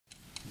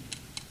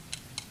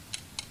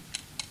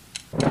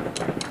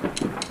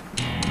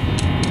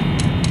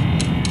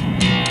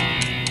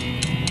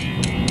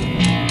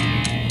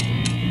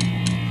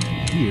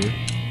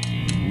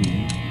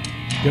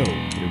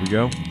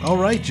go. All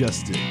right,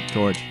 Justin.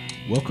 George.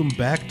 Welcome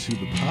back to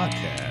the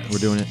podcast. We're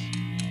doing it.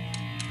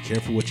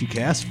 Careful what you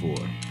cast for.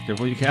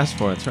 Careful what you cast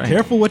for. That's right.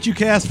 Careful what you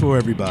cast for,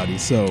 everybody.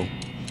 So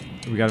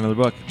We got another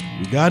book.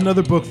 we got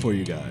another book for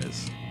you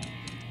guys.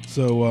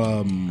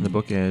 So The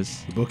book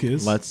is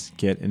Let's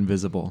Get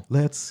Invisible.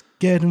 Let's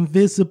Get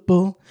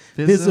Invisible.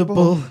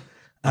 Visible. Visible.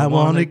 I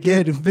want to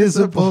get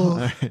invisible. All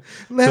right.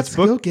 Let's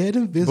So it's go get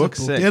invisible. book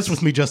 6. Dance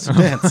with me, Justin.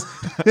 Dance.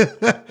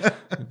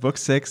 Book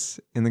 6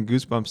 in the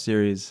Goosebumps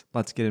series,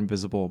 Let's Get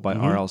Invisible by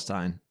R.L.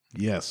 Stein.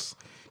 Yes.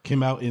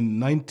 Came out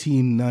in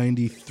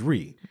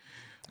 1993.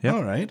 Yep.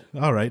 All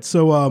right.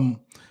 So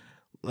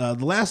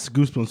the last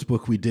Goosebumps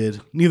book we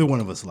did, neither one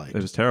of us liked.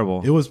 It was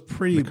terrible. It was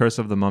pretty. The Curse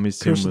of the Mummy's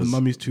Tomb Curse of the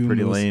Mummy's Tomb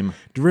pretty was lame.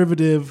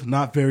 Derivative,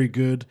 not very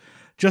good.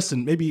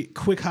 Justin, maybe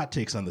quick hot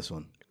takes on this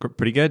one.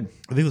 Pretty good.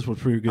 I think this was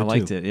pretty good. I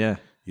liked it, yeah.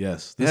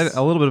 Yes. It had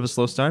a little bit of a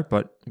slow start,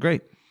 but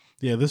great.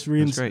 Yeah, this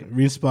great.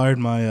 re-inspired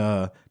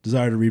my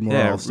desire to read more.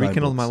 Yeah, R.L. Stein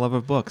rekindled books. my love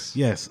of books.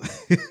 Yes.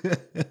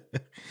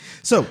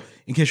 So,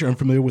 in case you're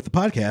unfamiliar with the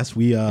podcast,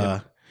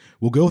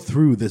 we'll go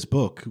through this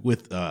book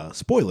with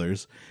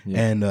spoilers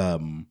and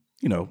kind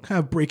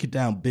of break it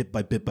down bit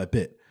by bit by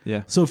bit.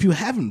 Yeah. So if you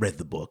haven't read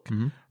the book,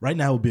 right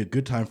now would be a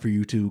good time for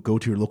you to go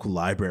to your local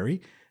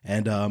library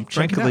and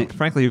check it out.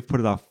 Frankly, you've put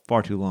it off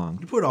far too long.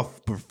 You put it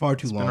off for far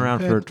too long. Been around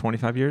for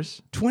 25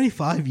 years?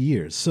 25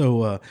 years.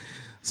 So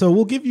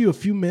we'll give you a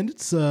few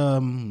minutes.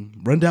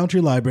 Run down to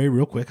your library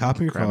real quick. Hop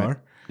in your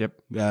car.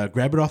 Yep.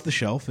 Grab it off the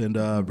shelf and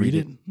read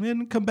it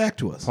and come back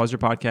to us. Pause your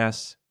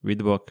podcast, read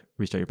the book,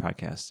 restart your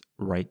podcast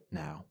right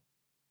now.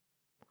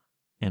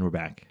 And we're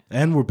back.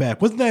 And we're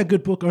back. Wasn't that a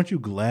good book? Aren't you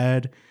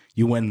glad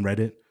you went and read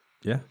it?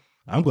 Yeah.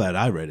 I'm glad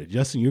I read it.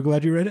 Justin, you're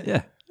glad you read it? Yeah,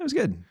 it was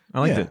good. I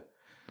liked it.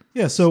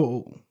 Yeah,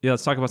 so Yeah,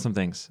 let's talk about some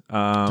things.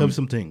 tell me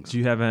some things. Do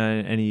you have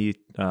any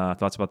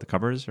thoughts about the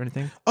covers or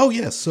anything? Oh,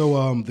 yes. So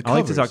the covers. I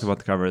like to talk about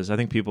the covers. I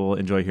think people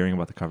enjoy hearing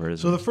about the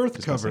covers. So the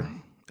first cover,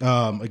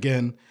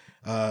 again,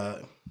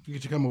 you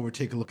can come over,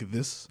 take a look at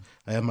this.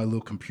 I have my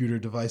little computer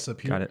device up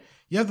here. Got it.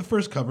 You have the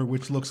first cover,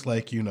 which looks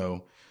like,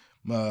 It's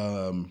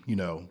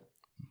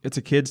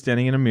a kid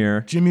standing in a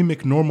mirror. Jimmy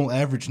McNormal,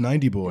 average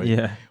 90 boy,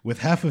 Yeah. with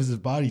half of his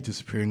body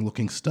disappearing,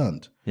 looking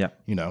stunned. Yeah.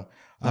 Not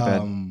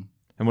bad. And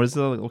what is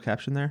the little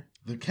caption there?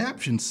 The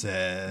caption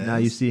says, Now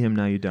you see him,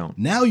 now you don't.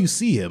 Now you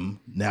see him,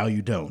 now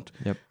you don't.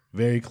 Yep.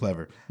 Very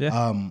clever.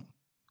 Yeah.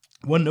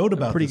 One note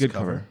about pretty this good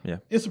cover. cover, yeah.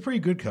 It's a pretty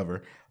good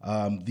cover.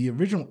 The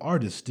original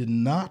artist did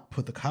not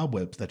put the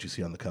cobwebs that you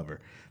see on the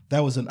cover.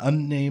 That was an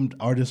unnamed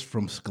artist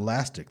from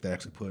Scholastic that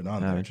actually put it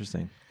on Oh, there.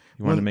 interesting.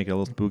 You wanted to make it a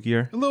little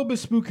spookier? A little bit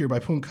spookier by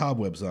putting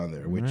cobwebs on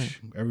there,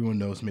 which everyone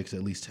knows makes it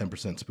at least 10%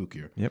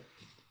 spookier. Yep.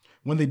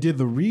 When they did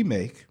the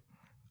remake,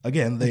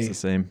 again, It's the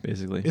same,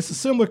 basically. it's a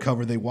similar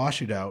cover. They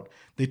wash it out.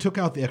 They took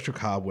out the extra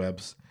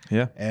cobwebs,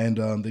 Yeah. and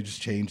they just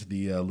changed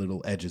the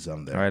little edges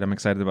on there. All right, I'm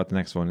excited about the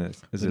next one.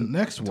 Is The it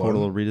next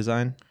total one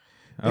redesign?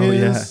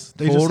 is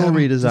they just Total have him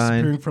redesign.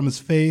 disappearing from his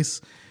face.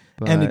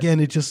 But- And again,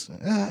 it just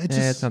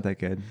it's not that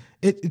good.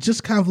 it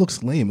just kind of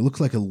looks lame. It looks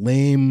like a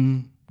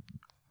lame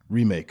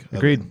remake. of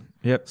Agreed. it.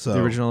 Yep. So-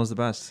 the original is the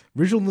best.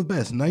 Original the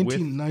best.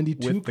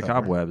 1992 with the cover.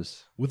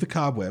 cobwebs. With the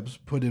cobwebs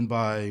put in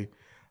by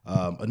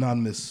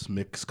anonymous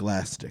Mick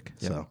Scholastic.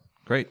 Yep.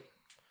 Great.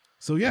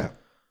 So yeah,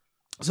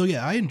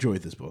 I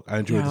enjoyed this book. I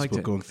enjoyed Yeah, I this liked book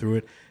it. going through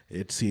it.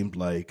 It seemed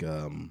like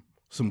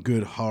some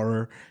good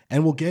horror,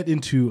 and we'll get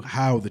into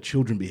how the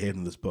children behave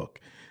in this book.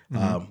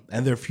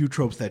 And there are a few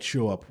tropes that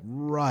show up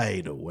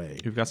right away.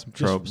 You've got some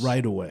Just tropes.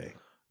 right away.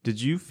 Did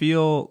you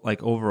feel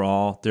like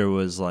overall there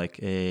was like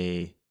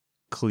a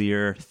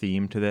clear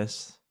theme to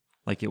this?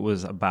 Like it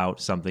was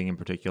about something in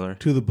particular?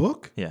 To the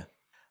book? Yeah.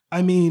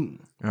 I mean,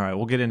 All right,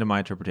 we'll get into my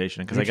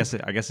interpretation because I guess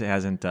it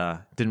hasn't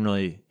didn't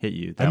really hit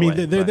you. That I mean,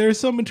 way, there are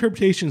some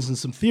interpretations and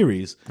some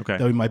theories Okay.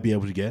 that we might be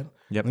able to get.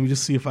 Yep. Let me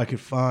just see if I could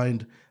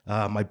find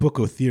my book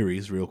of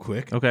theories real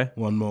quick. Okay.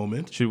 One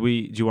moment. Do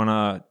you want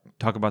to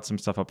talk about some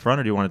stuff up front,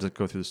 or do you want to just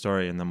go through the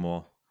story and then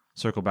we'll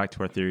circle back to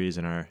our theories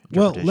and our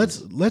Well,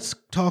 interpretations? let's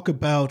talk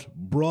about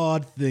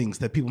broad things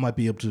that people might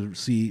be able to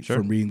see Sure.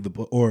 from reading the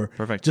book or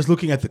Perfect. just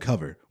looking at the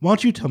cover. Why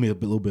don't you tell me a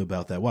little bit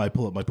about that while I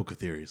pull up my book of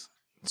theories?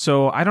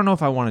 So I don't know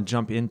if I want to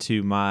jump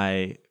into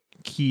my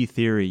key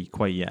theory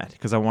quite yet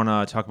because I want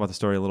to talk about the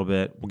story a little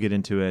bit. We'll get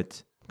into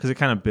it because it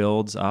kind of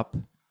builds up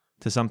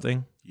to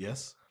something.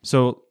 Yes.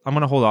 So I'm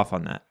going to hold off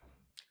on that.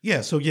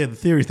 Yeah, so the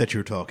theories that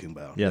you're talking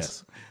about.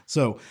 Yes.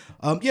 So,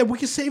 we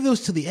can save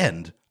those to the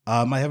end.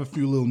 I have a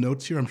few little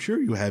notes here. I'm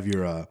sure you have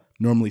your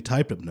normally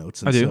typed up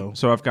notes. And I do.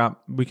 So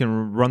we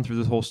can run through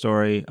this whole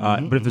story.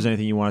 But if there's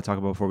anything you want to talk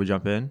about before we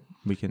jump in,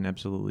 we can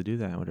absolutely do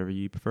that. Whatever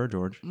you prefer,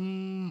 George.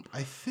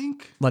 I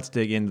think Let's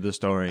dig into the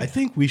story.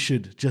 we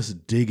should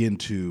just dig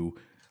into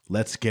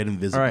Let's Get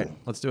Invisible. All right,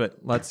 let's do it.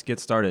 Let's get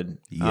started.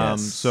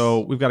 Yes.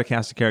 So we've got a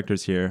cast of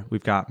characters here.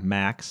 We've got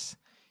Max.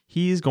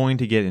 He's going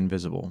to get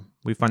invisible.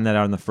 We find that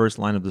out in the first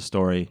line of the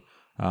story.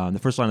 The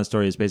first line of the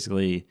story is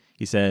basically,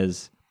 he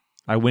says,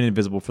 I went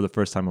invisible for the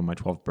first time on my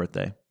 12th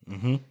birthday.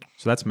 Mm-hmm.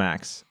 So that's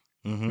Max.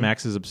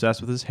 Max is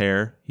obsessed with his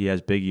hair. He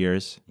has big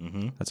ears.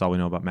 That's all we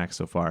know about Max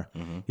so far.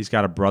 He's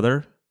got a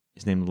brother.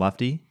 He's named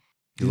Lefty.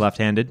 He's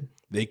left-handed.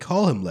 They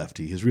call him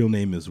Lefty. His real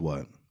name is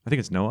what? I think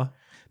it's Noah.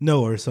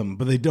 Noah or something,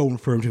 but they don't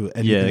refer him to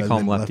anything. Yeah, they other call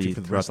him than Lefty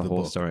for the throughout rest the of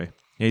whole book. story.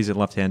 Yeah, he's a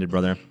left-handed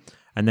brother.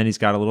 And then he's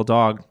got a little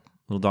dog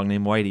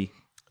named Whitey.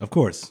 Of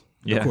course.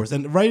 Yeah. Of course.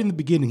 And right in the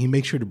beginning, he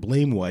makes sure to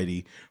blame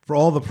Whitey for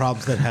all the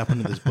problems that happen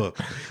in this book.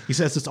 He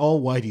says it's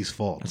all Whitey's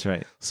fault. That's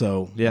right.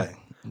 So Yeah.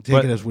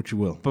 take it as what you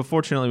will. But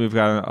fortunately, we've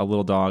got a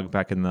little dog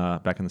back in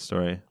the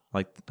story.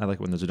 I like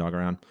when there's a dog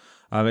around.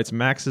 It's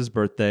Max's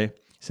birthday.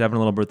 He's having a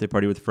little birthday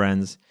party with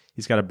friends.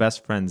 He's got a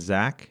best friend,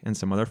 Zach, and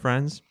some other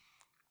friends.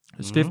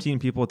 There's 15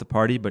 people at the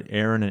party, but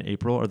Aaron and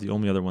April are the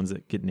only other ones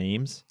that get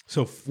names.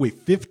 So wait,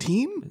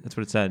 15? That's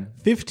what it said.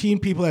 15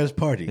 people at his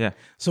party. Yeah.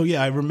 So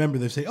yeah, I remember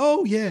they say,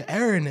 "Oh yeah,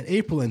 Aaron and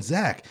April and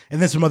Zach,"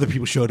 and then some other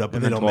people showed up,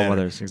 and they And don't 12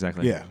 matter. others,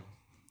 exactly. Yeah.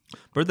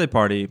 Birthday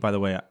party, by the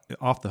way,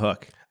 off the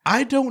hook.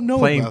 I don't know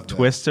Playing about that.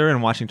 Twister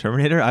and watching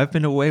Terminator. I've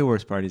been to way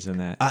worse parties than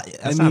that.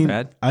 That's I mean,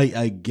 not bad.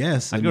 I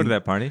guess. I'd go to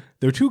that party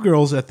There are two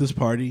girls at this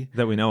party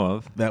that we know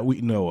of. that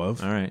we know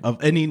of. All right.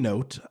 Of any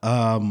note.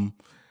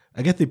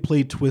 I guess they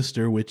played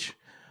Twister, which,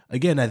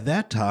 again, at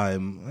that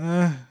time,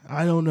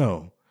 I don't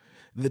know.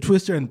 The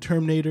Twister and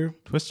Terminator.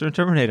 Twister and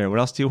Terminator. What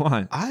else do you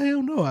want? I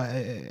don't know.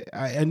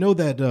 I know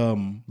that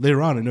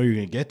later on, I know you're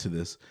going to get to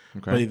this,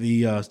 Okay. but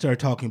they started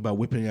talking about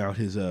whipping out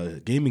his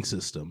gaming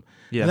system.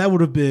 Yeah. And that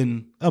would have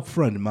been up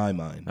front in my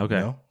mind. Okay.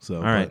 You know? So,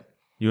 All right.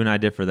 You and I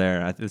differ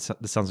there. This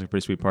sounds like a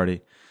pretty sweet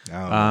party. I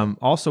don't know.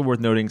 Also worth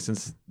noting,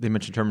 since they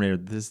mentioned Terminator,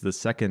 this is the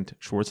second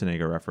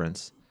Schwarzenegger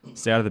reference.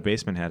 Stay Out of the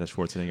Basement had a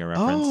Schwarzenegger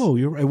reference. Oh,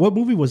 you're right. What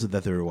movie was it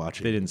that they were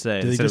watching? They didn't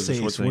say. Did they said just it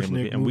say was a Schwarzenegger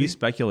movie. And we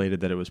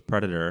speculated that it was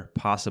Predator,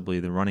 possibly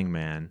The Running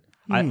Man.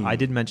 I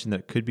did mention that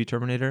it could be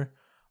Terminator,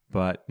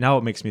 but now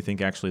it makes me think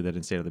actually that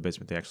in Stay Out of the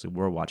Basement they actually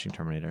were watching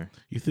Terminator.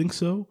 You think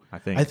so? I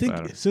think. I think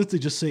but since they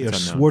just say a unknown.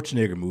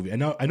 Schwarzenegger movie, I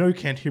know you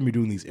can't hear me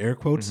doing these air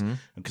quotes Mm-hmm.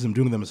 because I'm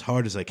doing them as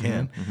hard as I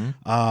can.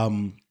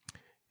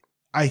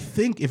 I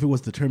think if it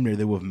was the Terminator,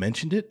 they would have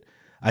mentioned it.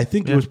 I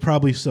think it was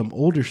probably some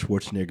older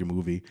Schwarzenegger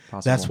movie.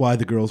 Possible. That's why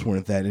the girls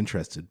weren't that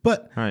interested.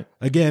 But All right.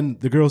 again,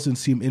 the girls didn't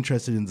seem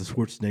interested in the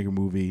Schwarzenegger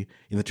movie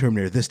in the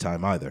Terminator this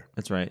time either.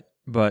 That's right.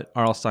 But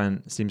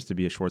Arlstein seems to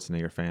be a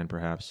Schwarzenegger fan,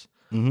 perhaps.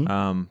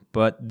 Mm-hmm.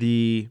 But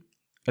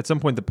at some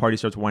point the party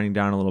starts winding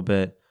down a little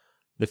bit.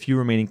 The few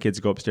remaining kids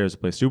go upstairs to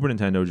play Super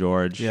Nintendo.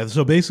 George. Yeah.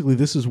 So basically,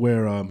 this is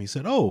where he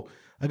said, "Oh,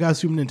 I got a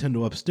Super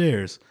Nintendo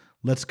upstairs.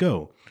 Let's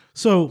go."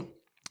 So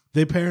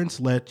their parents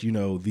let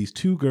these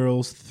two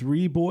girls,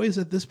 three boys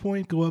at this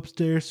point, go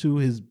upstairs to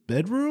his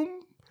bedroom,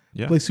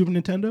 Yeah. play Super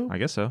Nintendo. I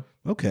guess so.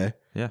 Okay.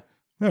 Yeah.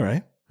 All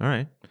right. All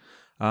right.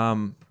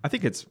 I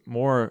think it's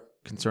more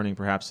concerning,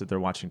 perhaps, that they're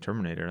watching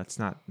Terminator. That's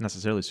not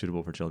necessarily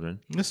suitable for children.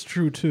 That's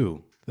true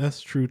too.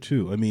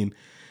 I mean,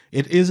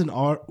 it is an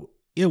R.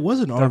 It was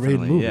an R-rated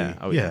Definitely, movie. yeah.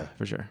 Oh, yeah,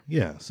 for sure.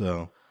 Yeah.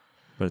 So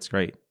But it's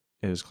great.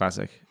 It was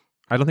classic.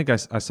 I don't think I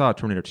saw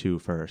Terminator 2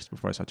 first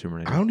before I saw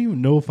Terminator. I don't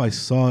even know if I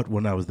saw it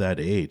when I was that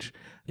age.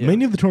 Yeah.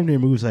 Many of the Terminator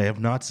movies I have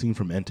not seen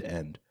from end to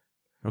end.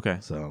 Okay.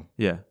 So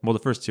Yeah. Well, the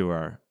first two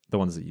are the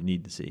ones that you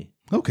need to see.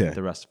 okay,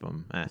 The rest of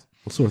them, we'll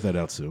sort that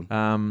out soon.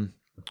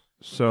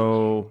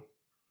 So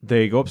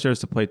they go upstairs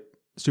to play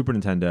Super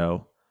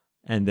Nintendo,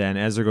 and then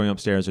as they're going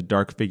upstairs, a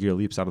dark figure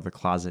leaps out of the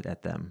closet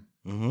at them,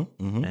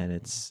 Mm-hmm.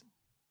 and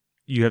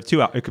you have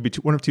two. It could be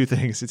one of two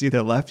things. It's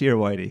either Lefty or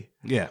Whitey.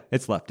 Yeah,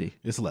 It's Lefty.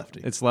 it's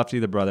Lefty. It's Lefty,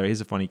 the brother.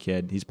 He's a funny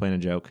kid. He's playing a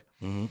joke.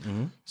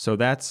 Mm-hmm. So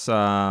that's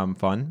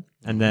fun.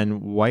 And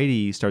then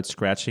Whitey starts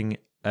scratching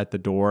at the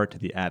door to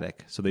the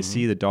attic. So they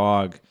see the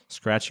dog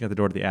scratching at the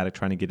door to the attic,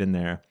 trying to get in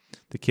there.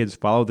 The kids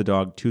follow the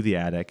dog to the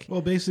attic.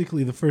 Well,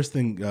 basically, the first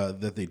thing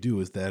that they do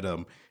is that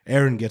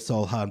Aaron gets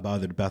all hot and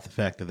bothered about the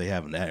fact that they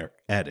have an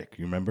attic.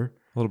 You remember?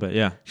 A little bit,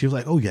 yeah. She was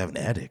like, "Oh, you have an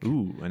attic?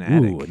 Ooh, an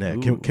attic. Ooh, an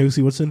attic. Ooh. Can we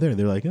see what's in there?" And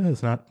they're like, "Oh,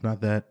 it's not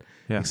that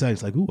Yeah. exciting."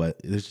 It's like, "Ooh,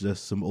 there's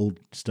just some old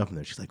stuff in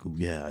there." She's like, "Ooh,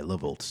 yeah, I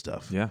love old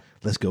stuff. Yeah.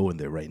 Let's go in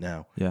there right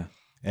now." Yeah.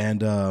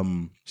 And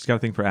She's got a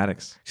thing for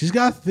attics. she's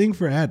got a thing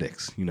for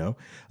addicts,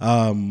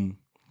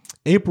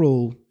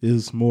 April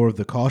is more of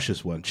the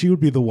cautious one. She would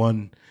be the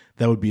one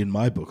that would be in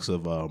my books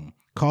of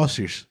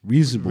cautious,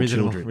 reasonable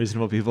children.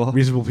 Reasonable people.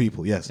 Reasonable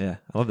people, yes. Yeah,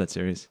 I love that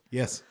series.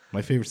 Yes,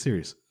 my favorite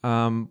series.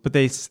 But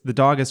the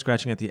dog is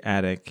scratching at the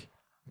attic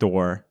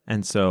door,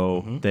 and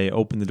so they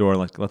open the door,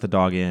 let the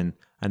dog in,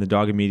 and the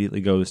dog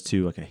immediately goes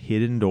to like a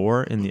hidden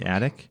door in the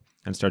attic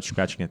and starts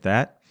scratching at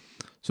that.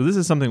 So this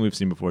is something we've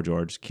seen before,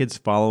 George. Kids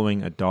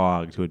following a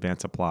dog to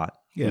advance a plot.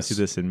 Yes. We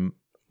see this in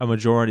a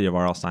majority of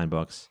R.L. Stein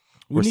books.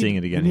 We're seeing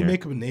it again we here. need to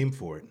make up a name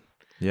for it.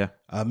 Yeah.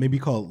 Maybe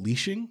call it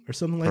leashing or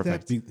something like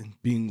Perfect.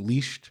 that. Being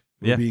leashed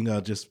or Yeah. being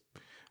just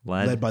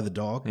led by the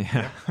dog.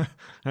 Yeah. All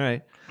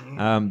right.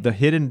 The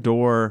hidden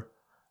door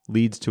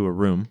leads to a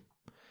room.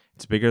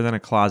 It's bigger than a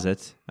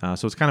closet.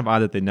 So it's kind of odd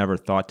that they never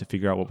thought to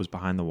figure out what was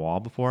behind the wall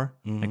before.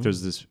 Like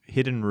there's this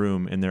hidden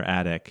room in their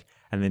attic,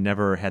 and they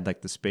never had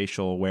like the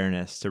spatial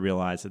awareness to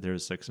realize that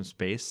there's like some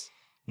space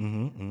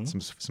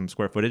some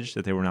square footage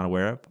that they were not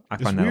aware of. I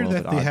It's find that a weird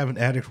little that bit they odd. have an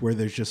attic where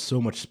there's just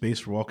so much space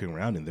for walking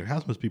around in. Their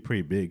house must be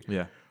pretty big.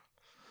 Yeah.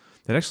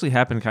 That actually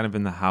happened kind of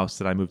in the house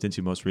that I moved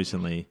into most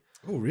recently.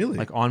 Oh, really?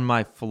 Like on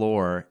my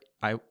floor,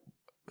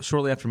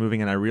 shortly after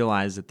moving in, I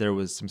realized that there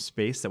was some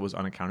space that was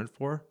unaccounted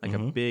for, like a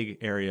big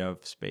area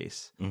of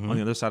space on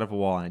the other side of a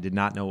wall, and I did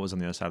not know what was on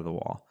the other side of the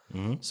wall.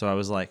 So I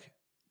was like,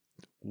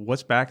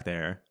 what's back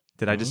there?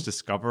 Did I just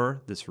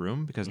discover this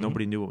room? Because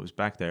nobody knew what was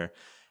back there.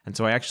 And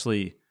so I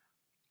actually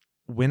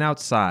went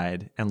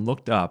outside and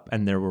looked up,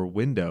 and there were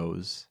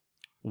windows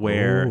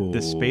where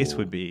the space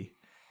would be.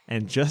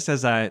 And just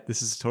as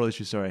this is a totally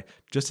true story,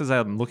 just as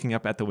I'm looking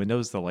up at the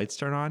windows, the lights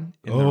turn on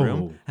in the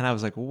room. And I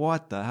was like,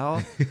 what the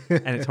hell?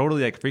 And it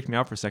totally like freaked me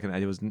out for a second.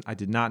 I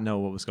did not know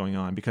what was going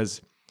on because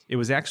it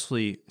was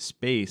actually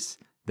space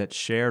that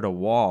shared a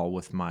wall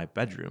with my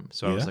bedroom.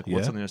 So I was like,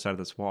 what's on the other side of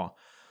this wall?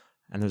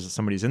 And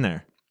somebody's in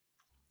there.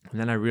 And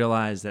then I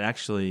realized that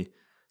actually,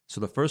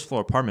 so the first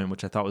floor apartment,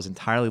 which I thought was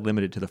entirely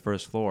limited to the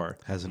first floor,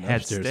 Has an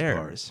had upstairs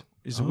stairs. part.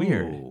 It's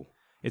weird.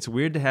 It's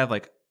weird to have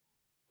like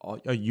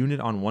a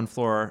unit on one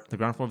floor, the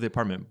ground floor of the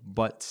apartment,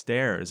 but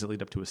stairs that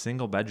lead up to a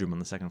single bedroom on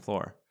the second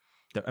floor.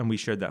 And we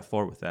shared that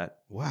floor with that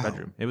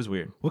bedroom. It was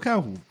weird. What kind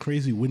of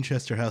crazy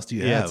Winchester house do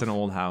you have? Yeah, it's an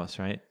old house,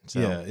 right? So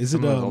is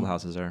some it of those old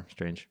houses are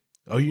strange.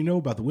 Oh, you know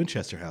about the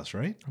Winchester house,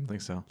 right? I don't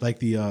think so. Like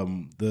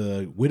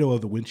the widow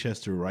of the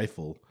Winchester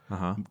rifle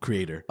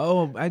creator.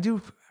 Oh, I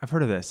do. I've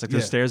heard of this. Like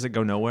there's stairs that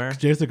go nowhere.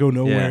 Stairs that go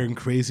nowhere and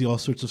crazy, all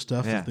sorts of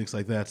stuff and things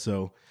like that.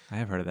 So I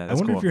have heard of that. I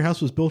wonder if your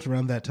house was built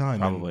around that time.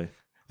 Probably.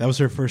 That was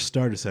her first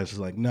start. She's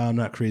like, no, I'm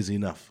not crazy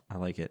enough. I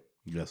like it.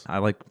 Yes. I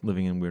like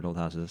living in weird old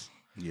houses.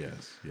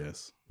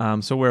 Yes.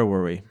 So where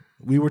were we?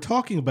 We were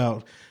talking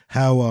about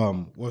how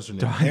what was her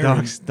name?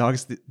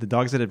 The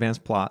dogs that advance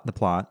the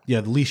plot.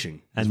 Yeah, the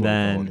leashing. And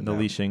then the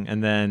leashing.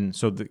 And then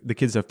so the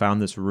kids have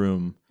found this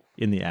room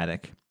in the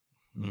attic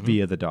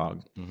via the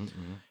dog.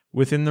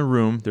 Within the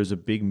room, there's a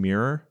big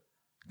mirror,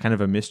 kind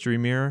of a mystery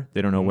mirror.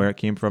 They don't know where it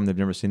came from. They've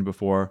never seen it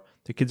before.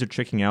 The kids are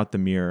checking out the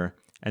mirror,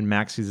 and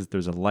Max sees that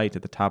there's a light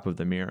at the top of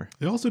the mirror.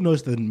 They also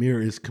notice that the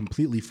mirror is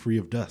completely free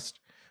of dust,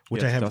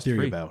 which I have a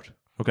theory about.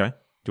 Okay.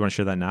 Do you want to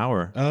share that now?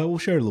 Or we'll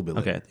share it a little bit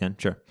later. Okay, at the end,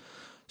 sure.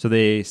 So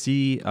they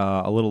see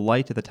a little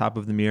light at the top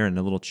of the mirror and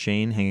a little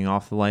chain hanging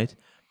off the light.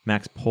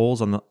 Max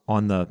pulls on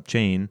the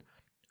chain,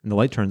 and the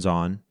light turns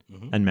on,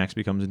 and Max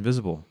becomes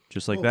invisible,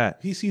 just like that.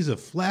 He sees a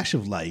flash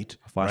of light.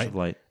 Of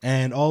light.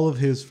 And all of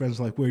his friends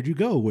are like, where'd you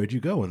go? Where'd you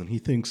go? And then he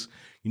thinks,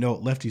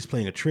 Lefty's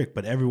playing a trick,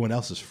 but everyone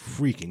else is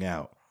freaking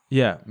out.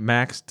 Yeah,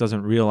 Max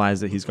doesn't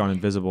realize that he's gone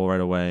invisible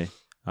right away.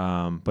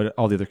 But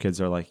all the other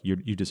kids are like,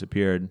 you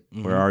disappeared.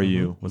 Where are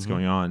you? What's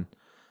going on?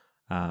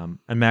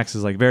 And Max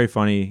is like, very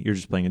funny. You're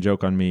just playing a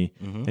joke on me.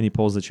 And he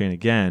pulls the chain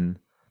again.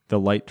 The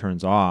light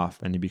turns off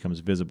and he becomes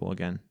visible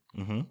again.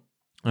 And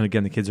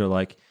again, the kids are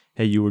like,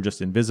 hey, you were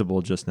just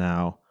invisible just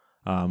now.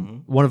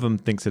 One of them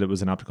thinks that it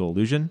was an optical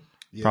illusion.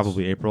 Yes.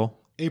 Probably April.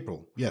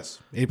 Yes.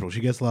 April. She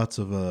gets lots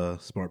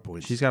of smart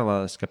points. She's got a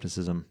lot of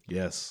skepticism.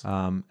 Yes.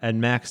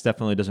 And Max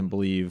definitely doesn't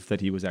believe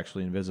that he was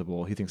actually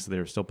invisible. He thinks that they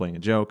were still playing a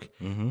joke.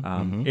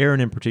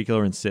 Aaron in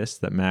particular insists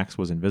that Max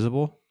was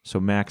invisible.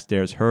 So Max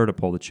dares her to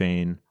pull the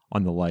chain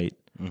on the light.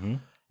 And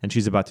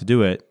she's about to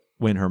do it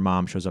when her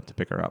mom shows up to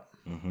pick her up.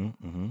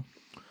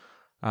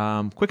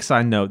 Quick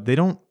side note, they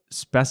don't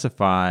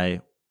specify,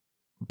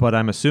 but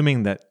I'm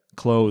assuming that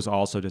clothes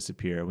also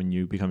disappear when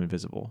you become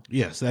invisible.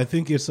 Yes, I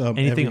think it's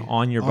anything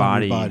on your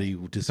body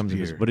will disappear.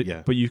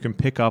 Invisible. But you can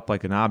pick up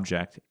like an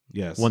object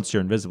once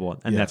you're invisible,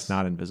 and that's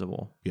not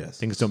invisible. Yes.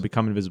 Things don't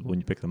become invisible when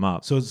you pick them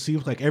up. So it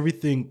seems like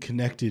everything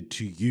connected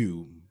to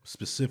you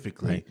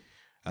specifically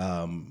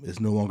is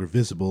no longer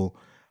visible,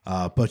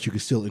 but you can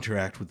still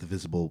interact with the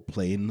visible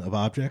plane of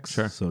objects.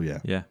 Sure. So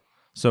yeah.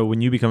 So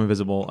when you become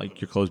invisible, like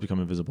your clothes become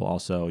invisible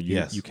also.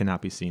 You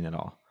cannot be seen at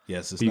all.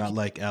 Yes, it's not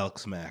like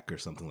Alex Mack or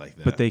something like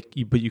that.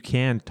 But you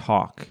can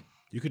talk.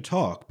 You could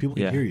talk. People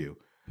can hear you.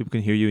 People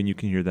can hear you and you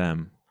can hear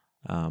them,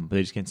 but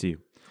they just can't see you.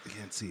 They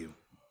can't see you.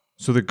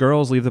 So the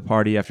girls leave the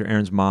party after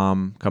Aaron's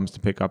mom comes to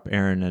pick up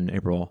Aaron and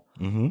April.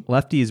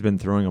 Lefty has been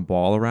throwing a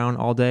ball around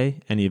all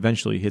day, and he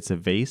eventually hits a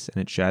vase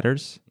and it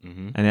shatters.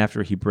 And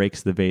after he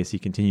breaks the vase, he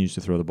continues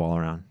to throw the ball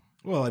around.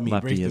 Well, I mean,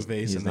 Lefty breaks the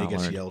vase and then he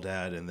gets yelled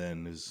at, and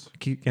then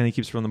he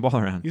keeps throwing the ball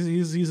around.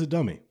 He's a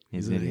dummy.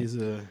 He's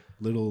a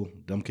little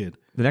dumb kid.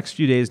 The next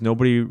few days,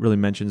 nobody really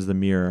mentions the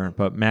mirror,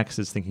 but Max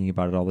is thinking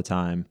about it all the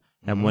time.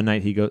 And one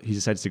night he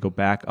decides to go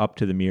back up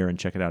to the mirror and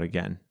check it out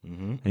again.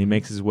 And he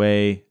makes his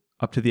way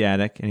up to the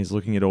attic and he's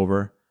looking it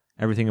over.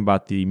 Everything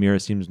about the mirror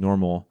seems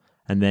normal.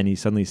 And then he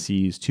suddenly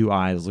sees two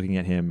eyes looking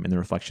at him in the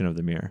reflection of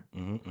the mirror.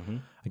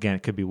 Again,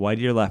 it could be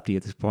Whitey or Lefty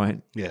at this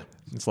point. Yeah.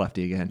 It's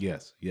Lefty again.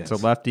 Yes. So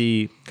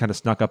Lefty kind of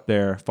snuck up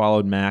there,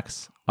 followed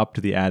Max up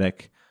to the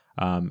attic,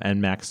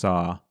 and Max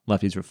saw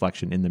Lefty's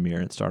reflection in the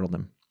mirror. It startled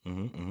him.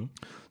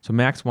 So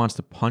Max wants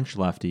to punch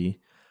Lefty,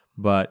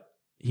 but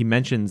he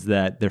mentions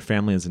that their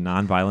family is a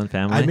non-violent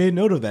family. I made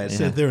note of that. It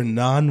said they're a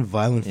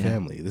non-violent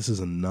family. This is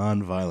a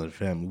non-violent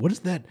family. What does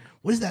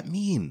that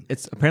mean?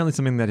 It's apparently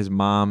something that his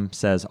mom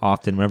says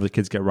often whenever the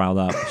kids get riled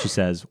up. She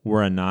says,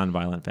 "We're a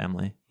non-violent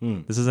family.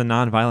 This is a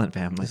non-violent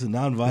family. This is a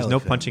non-violent. There's no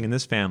family. punching in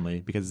this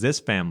family because this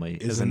family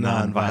is a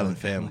non-violent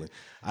family."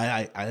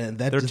 There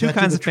There are two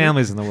kinds of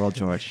families in the world,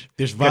 George.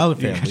 There's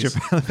violent You got families. your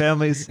violent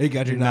families. You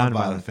got your and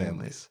non-violent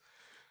families.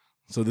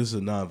 So this is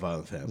a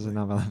non-violent This is family. a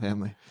non-violent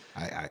family.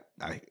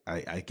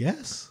 I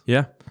guess.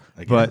 Yeah.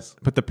 I guess.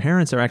 But the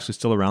parents are actually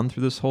still around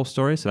through this whole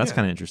story, so that's Yeah.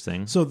 kind of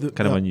interesting. So the-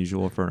 kind of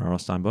unusual for an R.L.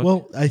 Stine book.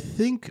 Well, I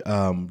think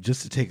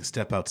just to take a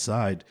step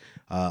outside,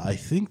 I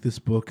think this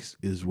book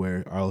is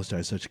where R.L.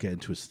 Stine starts to get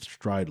into his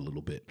stride a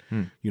little bit.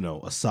 You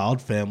know, a solid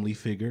family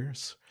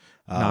figures,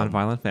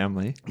 non-violent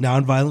family.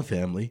 non-violent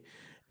family,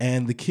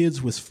 and the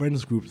kids with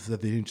friends groups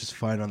that they didn't just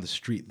find on the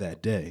street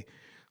that day.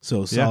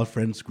 So solid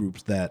friends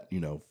groups that, you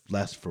know,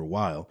 last for a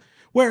while.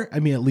 Where, I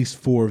mean, at least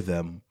 4 of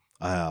them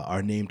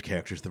are named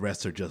characters. The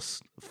rest are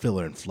just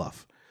filler and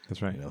fluff.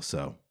 That's right. You know,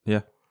 so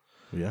Yeah.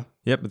 yeah.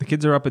 Yep. But the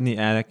kids are up in the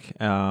attic,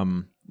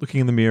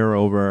 looking in the mirror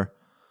over.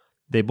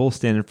 They both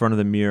stand in front of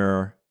the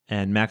mirror,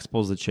 and Max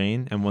pulls the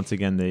chain, and once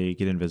again they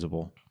get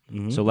invisible.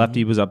 So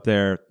Lefty was up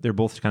there. They're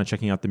both kind of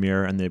checking out the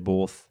mirror, and they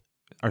both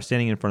are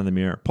standing in front of the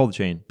mirror. Pull the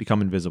chain,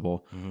 become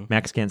invisible.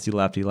 Max can't see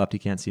Lefty. Lefty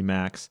can't see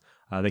Max.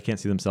 They can't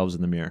see themselves in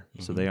the mirror,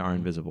 so they are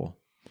invisible.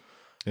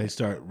 They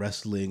start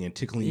wrestling and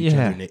tickling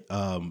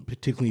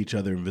each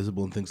other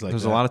invisible and things like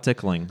There's that. a lot of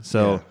tickling.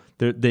 So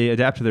they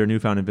adapt to their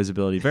newfound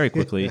invisibility very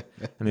quickly,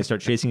 and they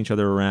start chasing each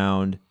other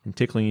around and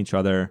tickling each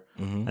other.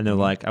 And they're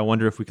like, I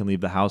wonder if we can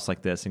leave the house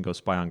like this and go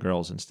spy on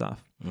girls and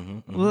stuff.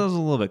 Well, that was a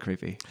little bit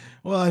creepy.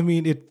 Well, I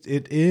mean, it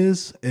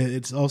is.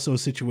 It's also a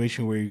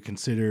situation where you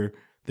consider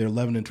they're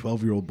 11 and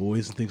 12-year-old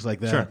boys and things like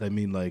that. Sure. I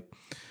mean, like,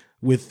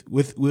 with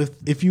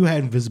if you had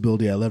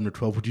invisibility at 11 or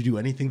 12, would you do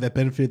anything that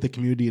benefited the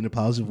community in a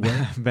positive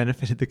way?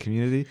 Benefited the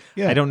community.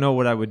 Yeah. I don't know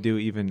what I would do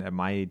even at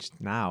my age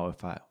now.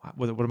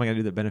 What am I going to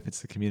do that benefits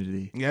the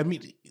community? Yeah, I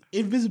mean,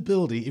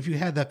 invisibility, if you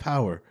had that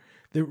power,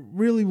 there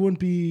really wouldn't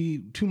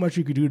be too much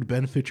you could do to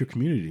benefit your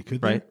community,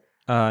 could there?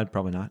 Right?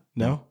 Probably not.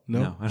 No,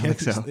 No, I don't Can't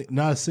think so.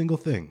 Not a single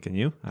thing. Can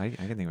you? I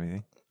can think of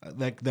anything.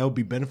 That would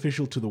be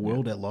beneficial to the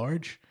world at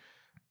large.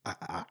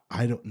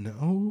 I don't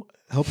know.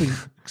 Helping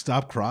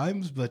stop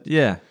crimes, but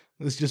Yeah.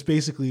 it's just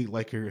basically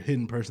like you're a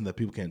hidden person that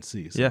people can't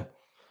see. So Yeah.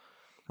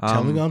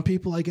 telling on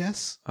people, I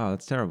guess. Oh,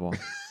 that's terrible.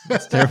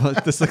 That's terrible.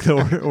 That's like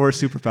the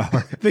worst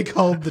superpower. They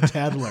call him the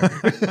Tattler.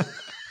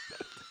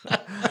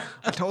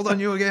 I told on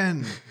you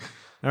again.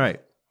 All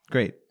right,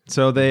 great.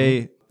 So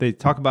they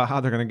talk about how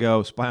they're going to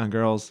go spy on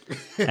girls,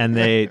 and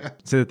they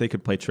say that they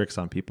could play tricks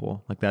on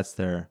people. Like that's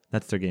their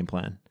game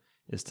plan,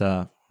 is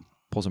to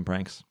pull some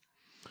pranks.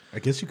 I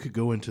guess you could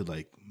go into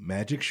like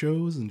magic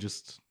shows and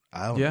just,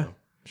 I don't know,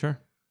 Sure.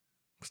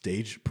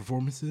 stage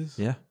performances.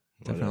 Yeah,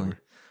 definitely.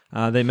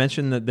 Whatever. They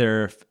mentioned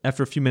that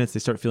after a few minutes, they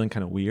start feeling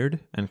kind of weird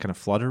and kind of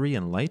fluttery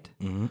and light.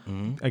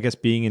 I guess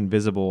being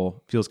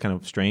invisible feels kind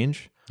of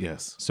strange.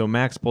 Yes. So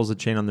Max pulls the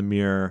chain on the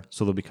mirror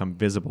so they'll become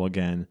visible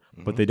again,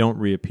 but they don't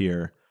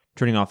reappear.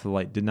 Turning off the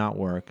light did not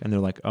work, and they're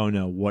like, "Oh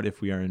no, what if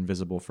we are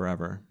invisible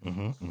forever?"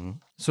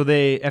 So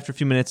after a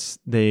few minutes,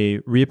 they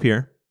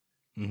reappear.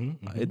 Turning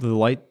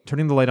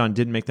the light on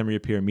didn't make them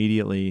reappear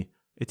immediately.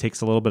 It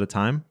takes a little bit of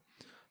time.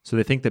 So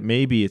they think that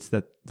maybe it's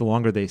that the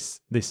longer they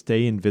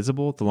stay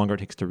invisible, the longer it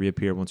takes to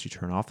reappear once you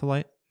turn off the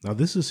light. Now,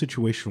 this is a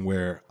situation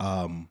where,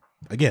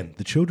 again,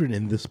 the children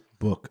in this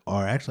book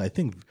are actually, I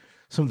think,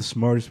 some of the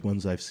smartest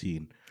ones I've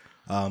seen.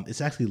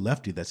 It's actually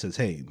Lefty that says,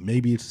 hey,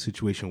 maybe it's a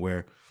situation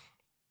where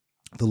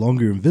the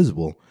longer you're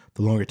invisible,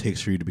 the longer it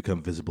takes for you to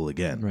become visible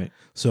again. Right.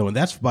 So, and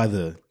that's by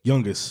the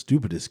youngest,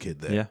 stupidest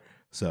kid there. Yeah.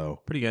 So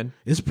Pretty good.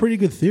 it's a pretty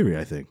good theory,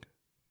 I think.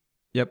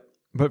 Yep.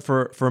 But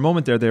for a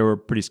moment there, they were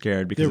pretty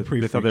scared because They were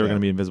pretty they thought they were freaked going out.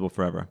 to be invisible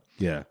forever.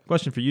 Yeah.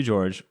 Question for you,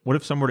 George. What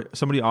if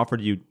somebody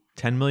offered you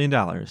 $10 million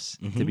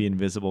to be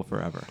invisible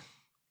forever?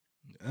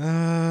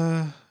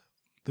 There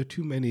are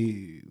too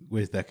many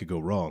ways that could go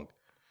wrong.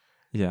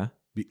 Yeah.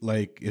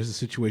 Like, there's a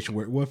situation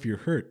where, what if you're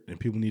hurt and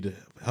people need to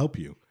help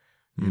you?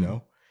 You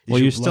know? Is Well,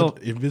 your you're still-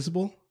 blood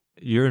invisible?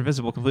 You're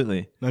invisible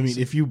completely. I mean,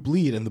 if you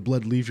bleed and the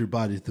blood leaves your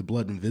body, is the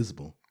blood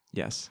invisible?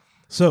 Yes.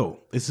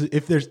 So,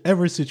 if there's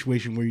ever a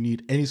situation where you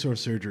need any sort of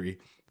surgery,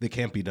 that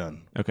can't be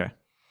done. Okay.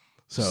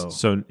 So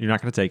you're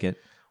not going to take it.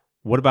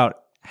 What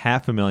about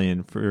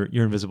 $500,000 for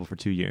you're invisible for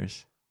 2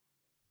 years?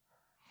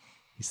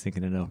 He's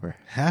thinking it over.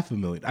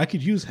 $500,000. I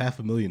could use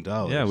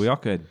 $500,000. Yeah, we all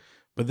could.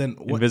 But then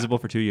what? Invisible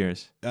for 2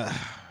 years.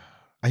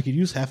 I could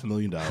use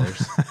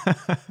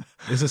 $500,000.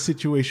 It's a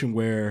situation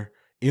where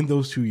in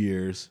those 2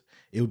 years,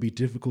 it would be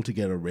difficult to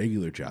get a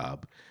regular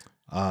job.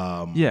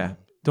 Yeah.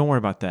 Don't worry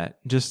about that.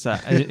 Just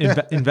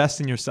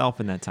invest in yourself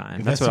in that time.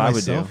 Invest That's what in I would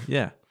myself? do.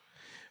 Yeah.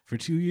 For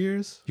 2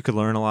 years? You could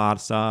learn a lot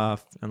of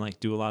stuff and like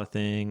do a lot of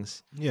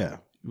things. Yeah.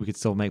 We could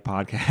still make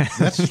podcasts.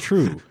 That's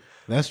true.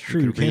 That's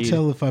true. You could can't read.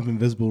 tell if I'm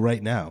invisible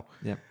right now.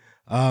 Yep.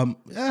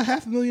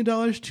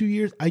 $500,000, 2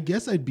 years. I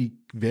guess I'd be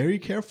very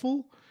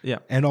careful Yeah.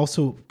 and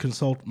also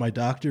consult my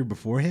doctor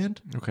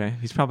beforehand. Okay.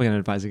 He's probably going to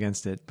advise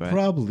against it, but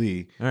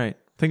Probably. all right.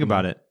 Think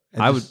about it.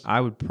 and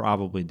I would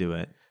probably do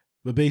it.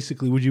 But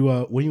basically, would you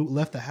when you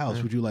left the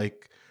house, would you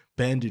like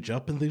bandage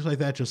up and things like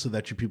that just so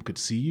that people could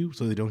see you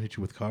so they don't hit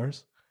you with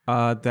cars?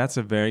 That's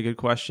a very good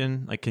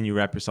question. Like, can you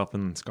wrap yourself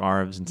in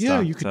scarves and Yeah,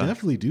 stuff? you could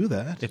definitely do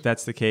that. If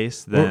that's the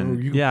case, then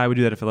you- yeah, I would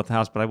do that if I left the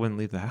house, but I wouldn't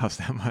leave the house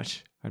that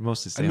much. I'd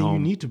mostly I stay mean, home. you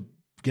need to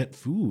get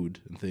food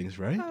and things,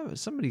 right?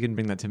 Somebody can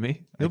bring that to me.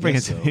 I They'll bring it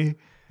guess to so. me.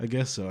 I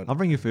guess so. I'll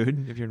bring you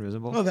food if you're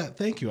invisible. Oh,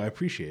 thank you. I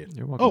appreciate it.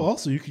 You're welcome. Oh,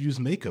 also, you could use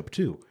makeup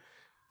too.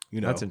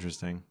 That's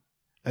interesting.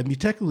 I mean,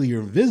 technically,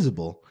 you're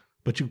invisible,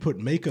 but you put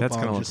makeup That's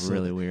on. gonna look just so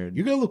really that- weird.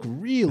 You're gonna look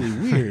really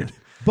weird,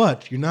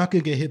 but you're not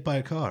gonna get hit by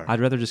a car. I'd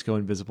rather just go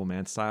Invisible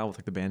Man style with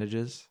like the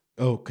bandages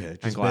Okay,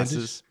 and just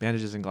glasses,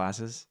 bandages and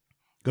glasses,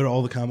 go to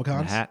all the Comic and a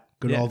Cons. hat.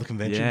 Go to Yeah. all the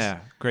conventions. Yeah,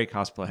 great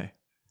cosplay.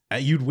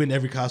 You'd win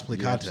every cosplay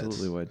You contest.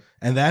 absolutely would.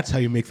 And that's how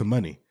you make the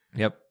money.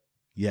 Yep,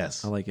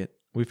 Yes. I like it.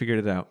 We figured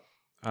it out.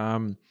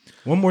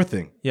 One more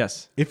thing.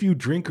 Yes, If you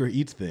drink or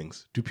eat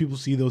things, do people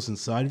see those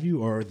inside of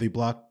you, or are they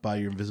blocked by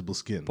your invisible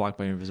skin? blocked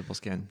by your invisible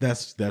skin.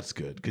 That's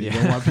good because Yeah.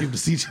 you don't want people to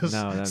see just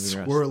No, that'd be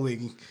gross.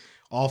 swirling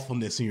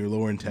awfulness in your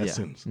lower Yeah.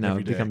 intestines. No,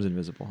 every it day. becomes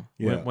invisible.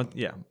 Yeah.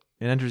 Yeah,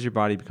 it enters your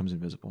body, becomes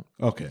invisible.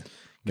 Okay.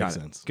 Got Makes it.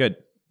 sense. Good.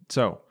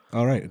 So,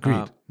 All right.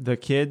 Agreed. the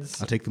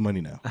kids. I'll take the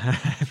money now.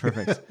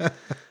 Perfect.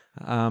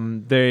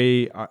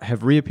 They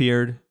have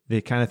reappeared.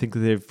 They kind of think that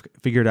they've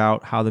figured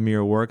out how the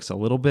mirror works a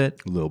little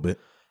bit, A little bit.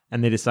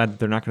 and they decide that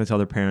they're not going to tell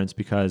their parents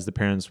because the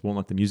parents won't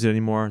let them use it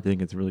anymore. They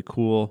think it's really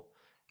cool,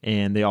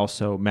 and they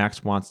also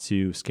Max wants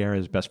to scare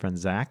his best friend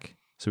Zach,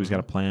 so he's got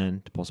a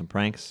plan to pull some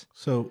pranks.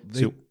 So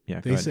they, So, yeah,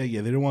 go they ahead. say,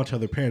 they don't want to tell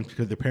their parents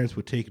because their parents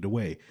would take it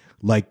away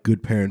like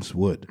good parents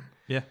would.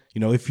 Yeah,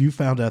 If you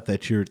found out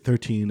that your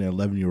 13 and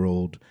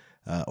 11-year-old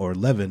or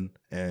 11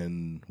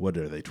 and what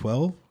are they,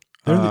 12?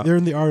 They're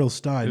in the R.L.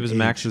 Stein it was age.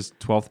 Max's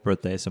 12th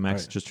birthday, so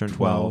Max Right. just turned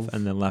 12, 12.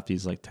 and then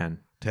Lefty's like 10.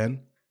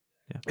 10?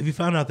 Yeah. If you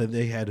found out that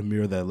they had a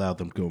mirror that allowed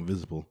them to go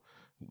invisible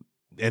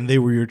and they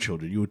were your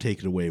children, you would take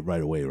it away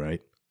right away,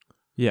 right?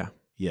 Yeah.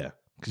 Yeah.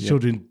 Because Yeah.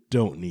 children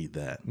don't need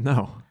that.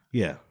 No.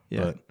 Yeah.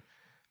 Yeah. But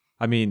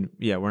I mean,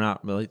 yeah, we're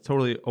not really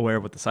totally aware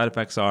of what the side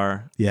effects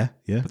are, yeah.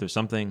 but there's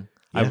something.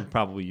 I Yeah. would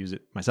probably use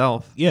it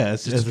myself. Yeah.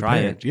 As Just a try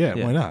parent. it. Yeah,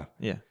 Yeah. Why not?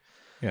 Yeah.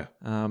 Yeah.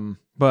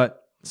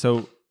 But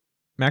so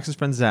Max's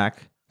friend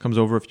Zach comes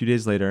over a few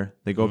days later.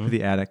 They go up to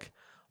the attic.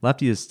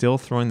 Lefty is still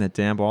throwing that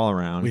damn ball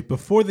around. Wait,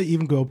 before they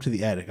even go up to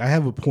the attic, I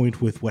have a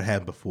point with what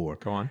happened before.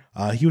 Go on.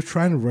 He was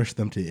trying to rush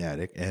them to the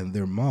attic, and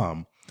their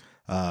mom,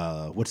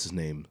 what's his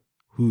name?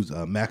 Who's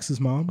Max's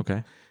mom?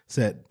 Okay.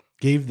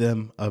 Gave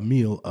them a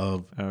meal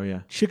of Oh,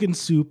 yeah. chicken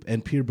soup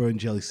and peanut butter and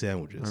jelly I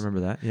sandwiches. remember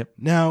that. Yep.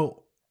 Now,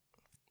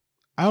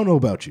 I don't know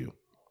about you,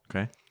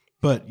 Okay.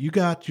 but you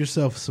got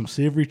yourself some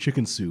savory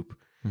chicken soup.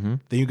 Mm-hmm.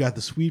 Then you got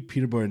the sweet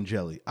peanut butter and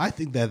jelly. I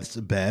think that's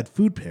a bad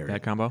food pairing.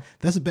 Bad combo.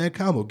 That's a bad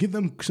combo. Give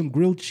them some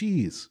grilled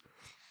cheese.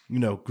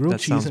 Grilled That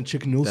cheese sounds- and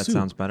chicken noodle That soup.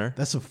 sounds better.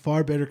 That's a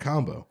far better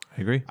combo.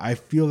 I agree. I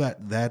feel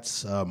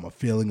that's a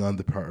failing on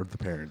the part of the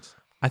parents.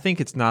 I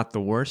think it's not the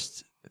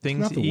worst thing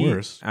not to the eat,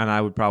 worst. and I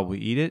would probably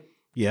eat it.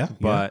 Yeah,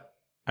 But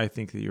I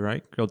think that you're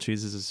right. Grilled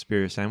cheese is a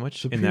superior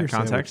sandwich in Superior that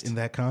context. sandwich in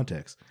that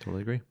context.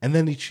 Totally agree. And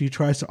then she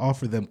tries to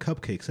offer them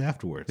cupcakes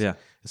afterwards. Yeah.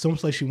 It's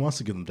almost like she wants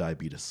to give them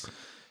diabetes.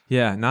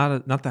 Yeah,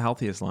 not the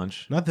healthiest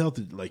lunch. Not the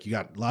healthy. Like you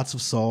got lots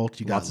of salt,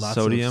 you got lots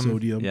sodium. of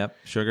sodium, Yep,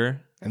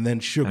 sugar. and then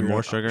sugar, And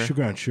more sugar.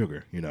 sugar on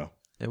sugar.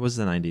 It was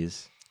the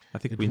 90s. I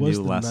think It we was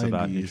knew the less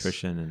about 90s.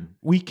 nutrition and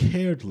We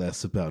cared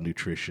less about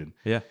nutrition.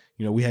 yeah.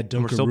 We had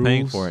Dunkaroos. we're still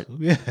paying for it.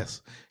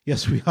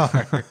 Yes, we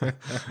are.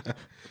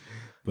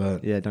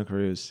 But Yeah,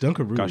 Dunkaroos.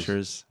 Dunkaroos,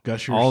 Gushers.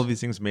 Gushers, All of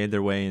these things made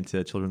their way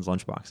into children's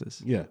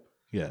lunchboxes.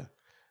 yeah.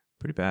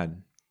 Pretty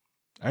bad.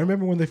 I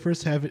remember when they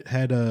first had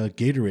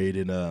Gatorade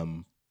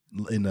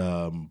in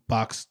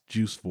box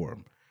juice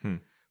form. Hmm.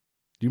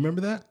 Do you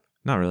remember that?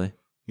 Not really.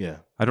 Yeah,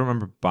 I don't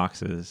remember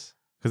boxes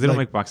because they don't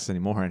Like- make boxes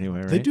anymore anyway,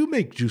 right? they do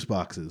make juice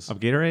boxes. Of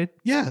Gatorade?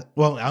 Yeah,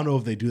 well, I don't know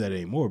if they do that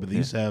anymore, but they Yeah.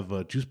 used to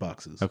have juice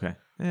boxes. Okay.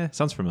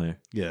 Sounds familiar.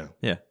 Yeah,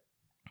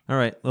 All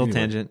right, little Anyway,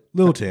 tangent.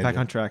 little Back tangent.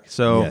 on track.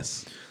 So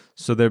yes,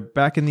 So they're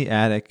back in the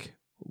attic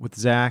with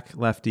Zach,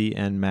 Lefty,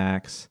 and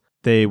Max.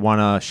 They want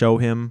to show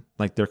him,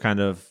 like they're kind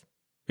of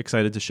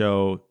excited to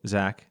show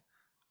Zach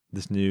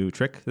this new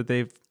trick that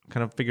they've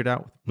kind of figured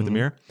out with the Mhm.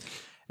 mirror.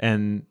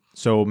 And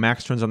so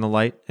Max turns on the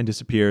light and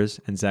disappears,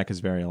 and Zach is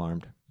very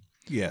alarmed.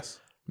 yes.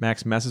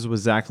 Max messes with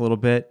Zach a little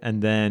bit,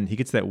 and then he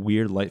gets that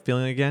weird light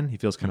feeling again. He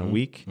feels kind of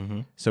weak.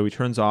 Mm-hmm. So he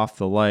turns off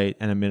the light,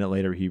 and a minute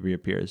later he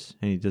reappears,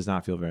 and he does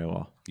not feel very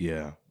well.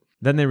 Yeah,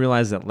 Then they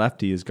realize that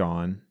Lefty is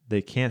gone.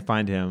 They can't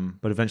find him,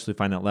 but eventually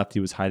find out Lefty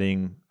was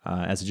hiding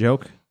as a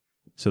joke.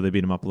 So they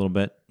beat him up a little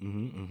bit.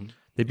 mm-hmm.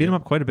 They beat him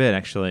up quite a bit,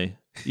 actually,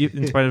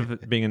 in spite of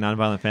it being a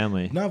nonviolent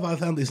family. Not violent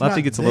family. It's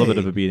Lefty not gets a little bit they.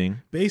 of a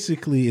beating.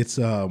 Basically, it's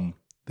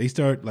they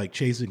start like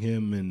chasing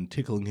him and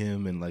tickling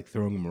him and like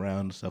throwing him around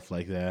and stuff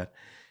like that.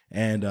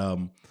 And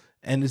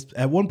it's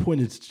at one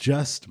point it's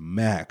just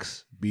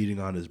Max beating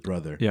on his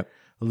brother. Yep.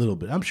 A little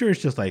bit. I'm sure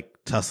it's just like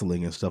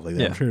tussling and stuff like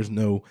that. Yeah. I'm sure there's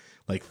no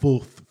like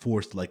full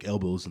force like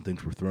elbows and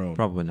things were thrown.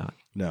 Probably not.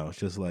 No, it's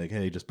just like,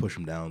 hey, just push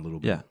him down a little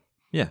bit. Yeah.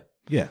 Yeah.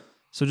 Yeah.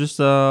 So just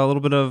a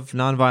little bit of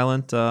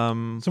nonviolent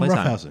Some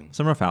playtime. roughhousing.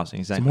 Some roughhousing,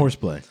 exactly. Some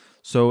horseplay.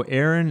 So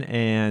Aaron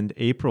and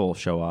April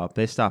show up.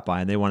 They stop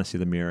by and they want to see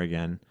the mirror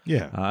again.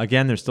 Yeah.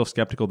 Again, they're still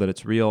skeptical that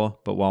it's real.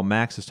 But while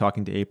Max is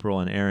talking to April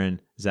and Aaron,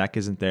 Zach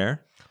isn't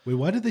there. Wait,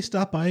 why did they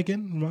stop by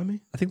again? Remind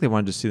me? I think they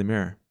wanted to see the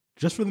mirror.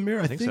 Just for the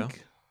mirror? I think so.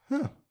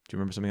 Huh. Do you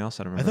remember something else?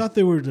 I don't I remember. thought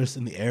they were just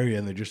in the area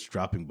and they're just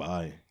dropping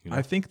by. You know?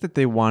 I think that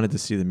they wanted to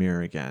see the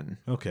mirror again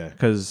Okay.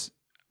 because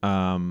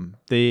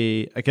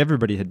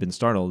everybody had been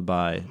startled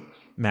by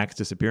Max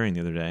disappearing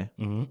the other day,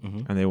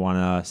 and they want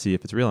to see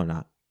if it's real or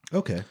not.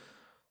 Okay.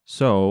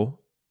 So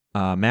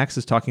Max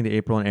is talking to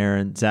April and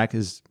Aaron. Zach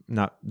is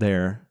not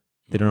there.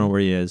 They don't know where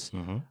he is.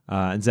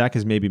 And Zach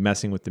is maybe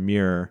messing with the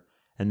mirror.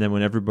 And then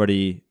when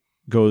everybody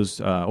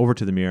goes over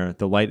to the mirror,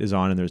 the light is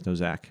on and there's no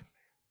Zach.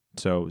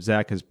 So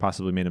Zach has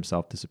possibly made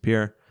himself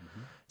disappear.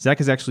 Zach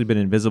has actually been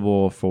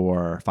invisible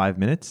for 5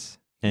 minutes,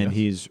 and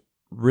he's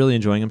really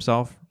enjoying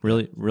himself,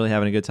 really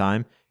having a good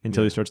time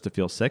until he starts to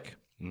feel sick.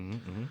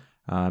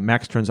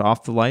 Max turns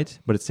off the light,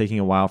 but it's taking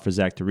a while for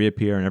Zach to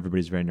reappear, and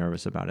everybody's very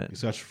nervous about it. He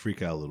starts to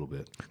freak out a little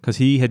bit. Because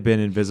he had been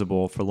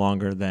invisible for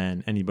longer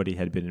than anybody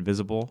had been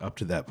invisible Up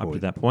to that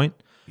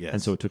point. Yes.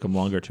 And so it took him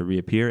longer to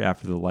reappear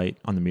after the light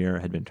on the mirror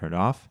had been turned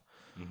off.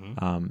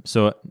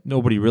 So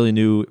nobody really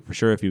knew for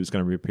sure if he was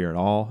going to reappear at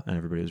all, and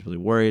everybody was really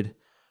worried.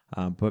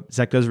 But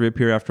Zach does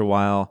reappear after a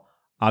while.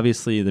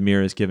 Obviously, the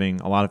mirror is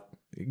giving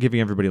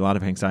everybody a lot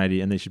of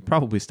anxiety, and they should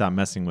probably stop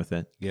messing with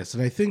it. Yes,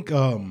 and I think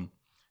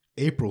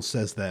April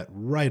says that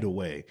right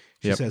away.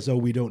 She says, "Oh,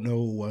 we don't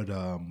know what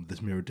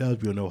this mirror does.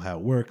 We don't know how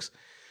it works."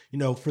 You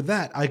know, for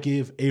that, I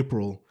give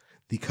April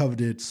the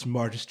coveted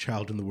smartest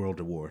child in the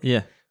world award.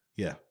 Yeah.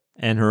 Yeah.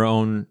 And her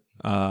own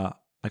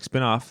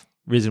spinoff,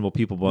 Reasonable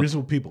People book.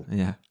 Reasonable People.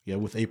 Yeah. Yeah,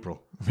 with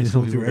April.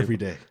 Reasonable Through People. every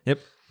day. Yep.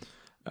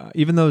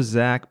 Even though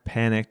Zach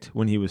panicked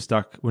when he was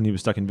stuck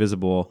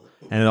invisible,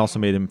 and it also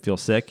made him feel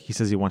sick, he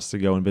says he wants to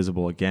go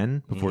invisible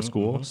again before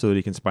school so that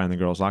he can spy in the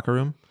girls' locker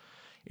room.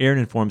 Aaron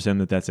informs him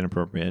that that's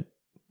inappropriate,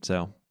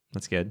 so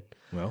that's good.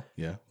 Well,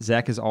 yeah.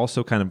 Zach is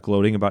also kind of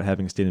gloating about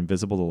having stayed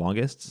invisible the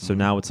longest, so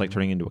now it's like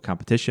turning into a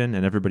competition,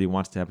 and everybody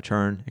wants to have a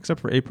turn,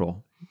 except for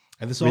April.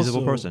 And this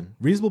Reasonable also, person.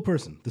 Reasonable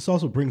person. This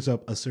also brings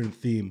up a certain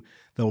theme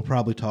that we'll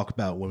probably talk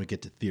about when we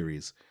get to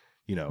theories.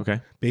 You know, Okay.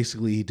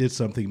 basically he did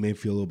something, made him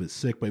feel a little bit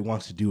sick, but he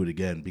wants to do it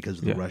again because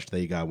of the rush that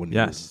he got when he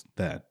was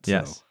that. So,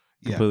 Yes,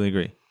 yeah. completely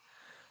agree.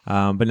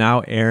 But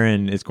now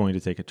Aaron is going to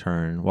take a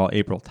turn while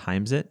April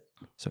times it.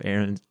 So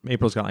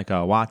April's got like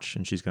a watch,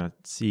 and she's going to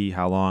see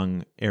how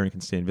long Aaron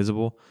can stay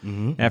invisible.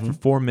 After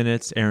 4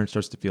 minutes, Aaron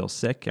starts to feel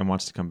sick and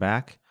wants to come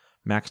back.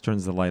 Max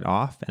turns the light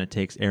off, and it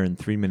takes Aaron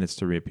 3 minutes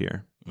to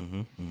reappear.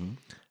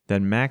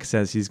 Then Max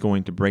says he's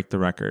going to break the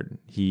record.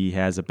 He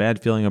has a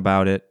bad feeling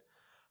about it,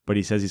 but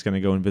he says he's going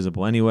to go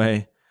invisible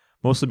anyway,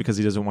 mostly because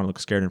he doesn't want to look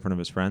scared in front of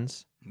his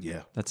friends.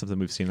 Yeah. That's something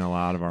we've seen in a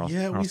lot of our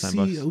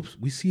Arlstein books.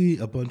 We see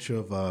a bunch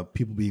of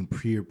people being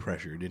peer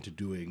pressured into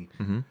doing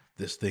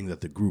this thing that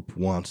the group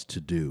wants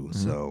to do.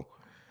 So,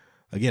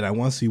 again, I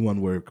want to see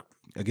one where,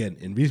 again,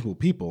 in Reasonable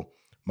People,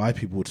 my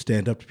people would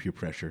stand up to peer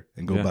pressure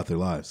and go about their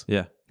lives.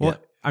 Yeah. Well,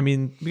 I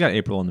mean, we got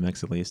April in the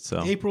mix at least,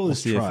 so April we'll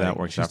is see trying. if that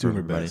works She's out for doing her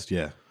everybody. best.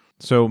 Yeah.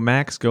 So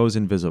Max goes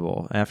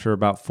invisible. After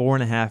about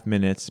 4.5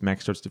 minutes,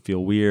 Max starts to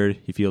feel weird.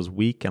 He feels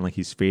weak and like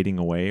he's fading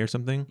away or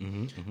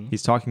something.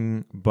 He's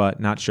talking, but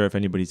not sure if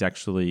anybody's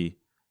actually...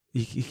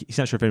 He's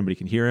not sure if anybody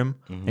can hear him,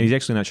 and he's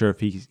actually not sure if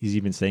he's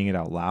even saying it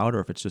out loud or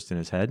if it's just in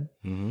his head.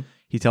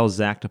 He tells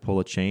Zach to pull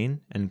a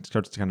chain and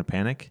starts to kind of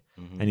panic,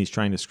 and he's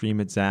trying to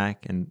scream at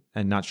Zach and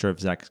not sure if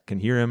Zach can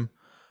hear him.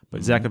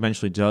 But Zach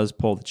eventually does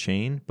pull the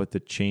chain, but the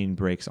chain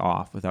breaks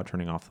off without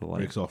turning off the light.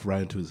 Breaks off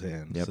right into his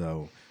hand. Yep.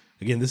 So,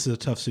 again, this is a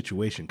tough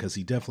situation because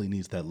he definitely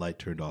needs that light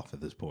turned off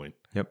at this point.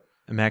 Yep.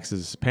 And Max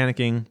is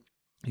panicking.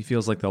 He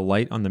feels like the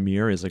light on the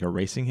mirror is like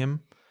erasing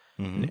him.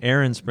 And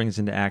Aaron springs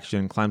into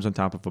action, climbs on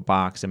top of a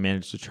box, and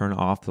manages to turn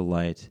off the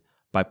light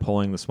by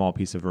pulling the small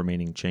piece of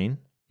remaining chain.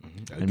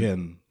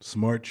 Again,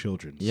 smart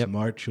children. Yep.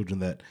 Smart children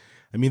that,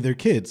 I mean, they're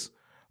kids,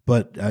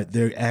 but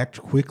they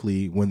act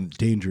quickly when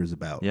danger is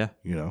about. Yeah.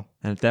 You know?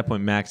 And at that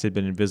point, Max had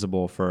been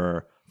invisible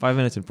for 5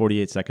 minutes and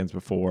 48 seconds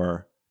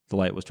before the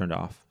light was turned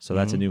off. So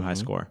that's a new high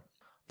score.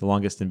 The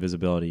longest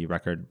invisibility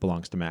record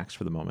belongs to Max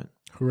for the moment.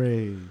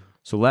 Hooray.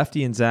 So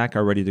Lefty and Zach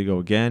are ready to go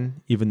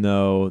again, even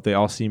though they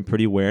all seem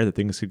pretty aware that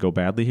things could go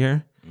badly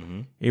here.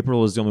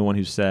 April is the only one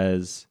who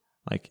says,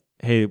 like,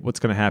 hey, what's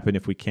going to happen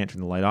if we can't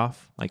turn the light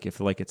off? Like, if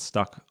the light gets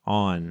stuck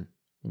on,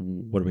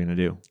 what are we going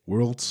to do?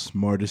 World's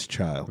smartest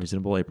child.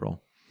 Reasonable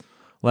April.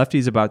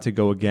 Lefty's about to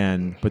go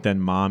again, but then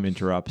Mom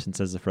interrupts and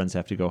says the friends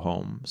have to go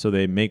home. So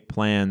they make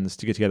plans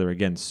to get together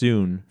again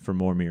soon for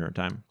more mirror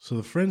time. So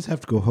the friends have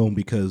to go home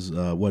because,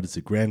 what is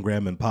it, Grand,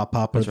 and Pop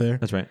are there?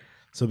 That's right.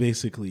 So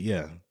basically,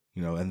 yeah,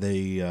 you know, and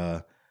they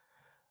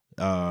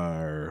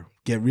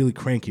get really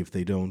cranky if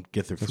they don't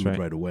get their food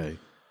right away.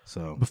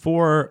 So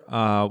before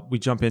we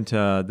jump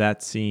into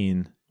that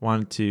scene,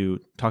 wanted to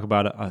talk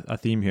about a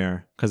theme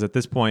here, because at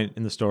this point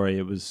in the story,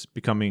 it was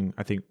becoming,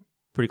 I think,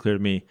 pretty clear to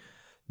me.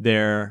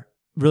 They're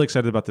really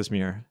excited about this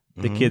mirror.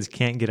 The kids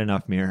can't get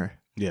enough mirror.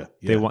 Yeah.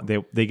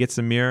 They get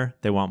some mirror.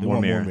 They want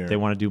more mirror. They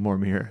want to do more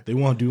mirror. They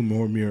want to do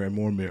more mirror and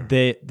more mirror.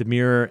 The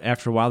mirror,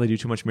 after a while, they do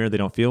too much mirror. They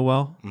don't feel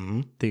well.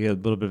 They get a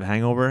little bit of a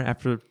hangover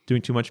after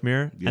doing too much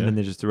mirror, and then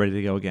they're just ready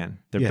to go again.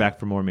 They're back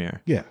for more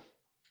mirror. Yeah.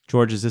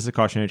 George, is this a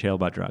cautionary tale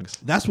about drugs?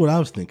 That's what I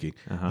was thinking.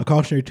 A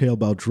cautionary tale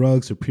about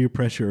drugs or peer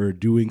pressure or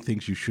doing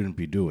things you shouldn't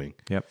be doing.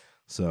 Yep.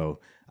 So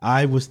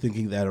I was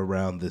thinking that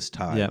around this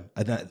time.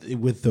 Yep.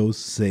 With those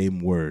same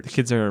words. The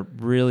kids are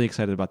really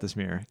excited about this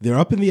mirror. They're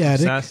up in the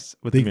attic. Obsessed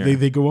with the mirror.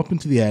 They go up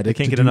into the attic. They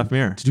can't get enough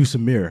mirror. To do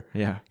some mirror.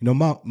 Yeah. You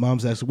know,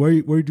 mom's asking, what are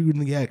you doing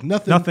in the attic?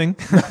 Nothing.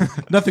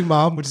 Nothing,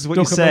 Mom. Which is what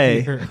Don't you come say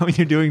back here. when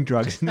you're doing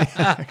drugs in the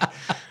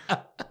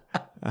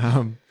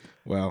attic.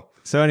 Well.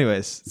 So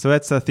anyways,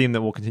 that's a theme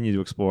that we'll continue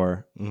to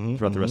explore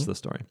throughout the rest of the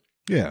story.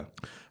 Yeah.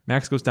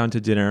 Max goes down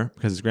to dinner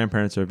because his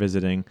grandparents are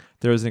visiting.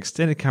 There was an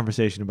extended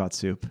conversation about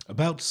soup.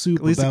 About soup,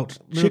 about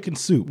chicken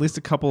soup. At least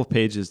a couple of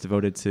pages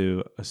devoted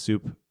to a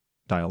soup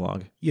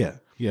dialogue. Yeah.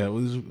 Yeah. It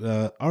was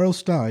R.L.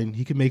 Stein.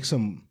 He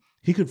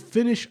could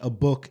finish a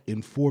book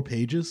in 4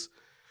 pages,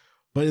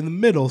 but in the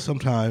middle,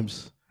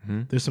 sometimes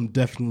there's some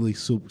definitely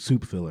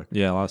soup filler.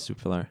 Yeah, a lot of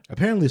soup filler.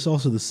 Apparently, it's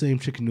also the same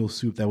chicken noodle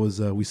soup that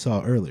was we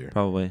saw earlier.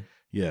 Probably.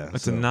 Yeah.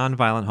 It's a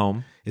non-violent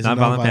home,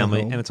 non-violent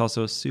family, and it's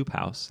also a soup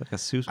house, like a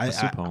soup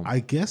home. I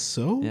guess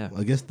so. Yeah.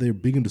 I guess they're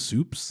big into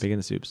soups. Big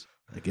into soups.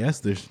 I guess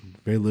there's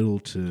very little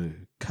to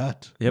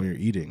cut when you're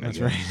eating. That's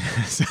right.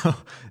 So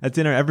at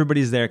dinner,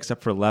 everybody's there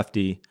except for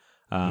Lefty.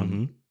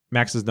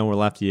 Max doesn't know where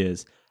Lefty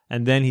is.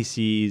 And then he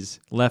sees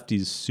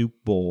Lefty's soup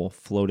bowl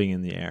floating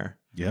in the air.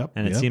 Yep.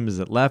 And it seems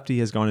that Lefty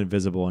has gone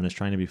invisible and is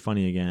trying to be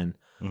funny again.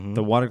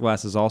 The water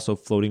glass is also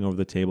floating over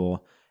the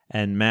table.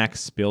 And Max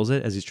spills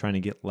it as he's trying to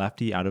get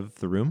Lefty out of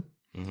the room.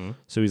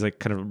 So he's like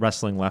kind of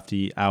wrestling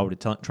Lefty out,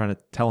 trying to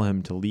tell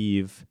him to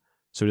leave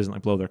so he doesn't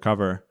like blow their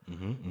cover.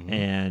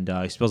 And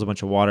he spills a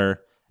bunch of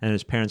water, and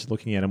his parents are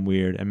looking at him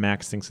weird. And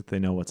Max thinks that they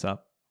know what's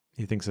up.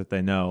 He thinks that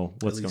they know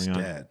what's going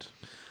on. Dad.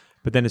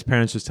 But then his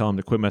parents just tell him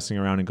to quit messing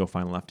around and go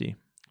find Lefty.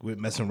 Quit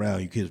messing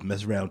around. You kids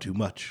mess around too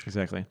much.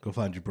 Exactly. Go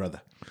find your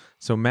brother.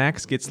 So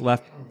Max gets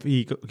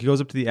he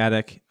goes up to the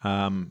attic.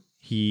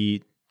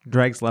 He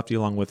drags Lefty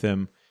along with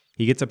him.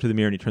 He gets up to the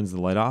mirror and he turns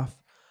the light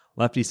off.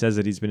 Lefty says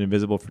that he's been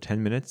invisible for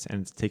 10 minutes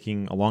and it's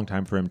taking a long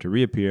time for him to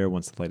reappear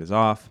once the light is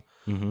off.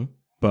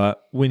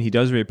 But when he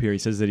does reappear, he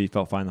says that he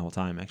felt fine the whole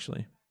time,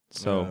 actually.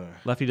 So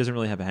Lefty doesn't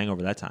really have a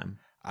hangover that time.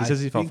 He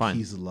says he felt fine.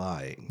 He's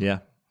lying. Yeah.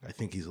 I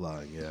think he's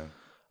lying,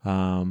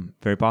 yeah.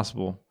 Very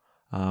possible.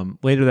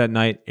 Later that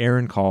night,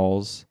 Aaron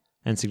calls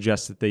and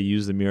suggests that they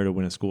use the mirror to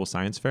win a school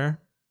science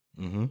fair.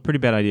 Pretty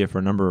bad idea for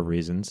a number of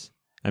reasons.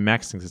 And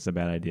Max thinks it's a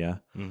bad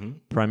idea,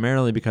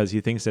 primarily because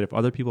he thinks that if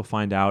other people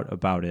find out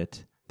about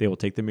it, they will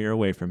take the mirror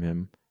away from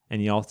him.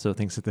 And he also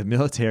thinks that the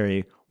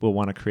military will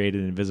want to create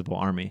an invisible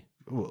army.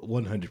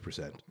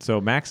 100%. So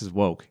Max is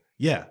woke.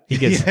 Yeah. He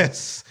gets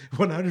yes,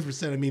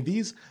 100%. I mean,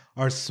 these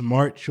are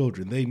smart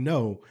children. They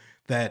know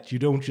that you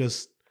don't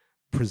just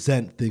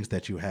present things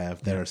that you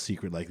have that are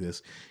secret like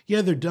this.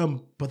 Yeah, they're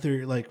dumb, but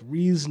they're like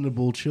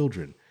reasonable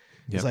children.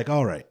 It's like,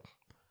 all right,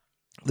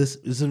 this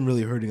isn't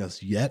really hurting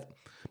us yet,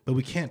 but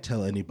we can't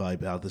tell anybody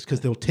about this because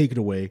they'll take it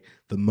away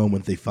the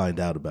moment they find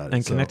out about it.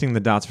 And connecting the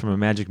dots from a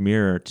magic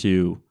mirror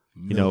to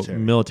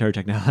military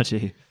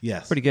technology.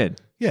 Yes. Pretty good.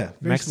 Yeah.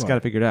 Max has got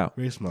it figured out.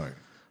 Very smart.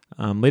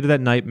 Later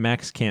that night,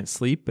 Max can't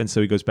sleep, and so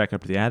he goes back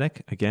up to the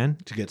attic again.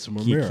 To get some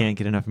more mirror. He can't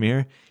get enough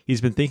mirror.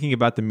 He's been thinking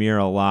about the mirror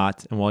a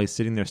lot, and while he's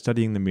sitting there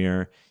studying the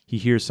mirror, he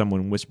hears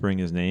someone whispering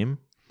his name.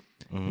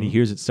 And he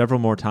hears it several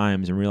more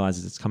times and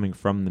realizes it's coming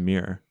from the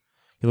mirror.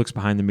 He looks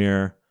behind the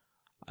mirror.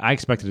 I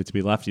expected it to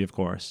be Lefty, of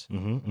course.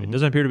 It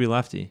doesn't appear to be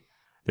Lefty.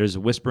 There's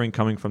whispering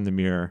coming from the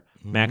mirror.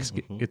 Max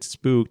gets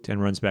spooked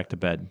and runs back to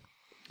bed.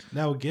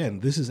 Now,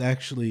 again, this is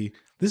actually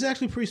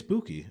pretty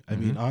spooky. I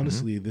mean,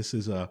 honestly, this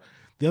is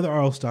the other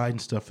R.L. Stein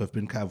stuff have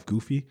been kind of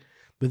goofy,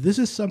 but this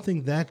is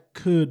something that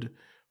could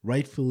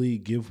rightfully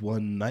give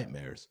one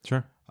nightmares.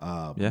 Sure.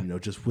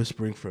 Just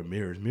whispering from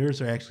mirrors.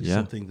 Mirrors are actually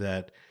something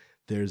that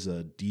there's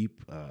a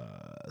deep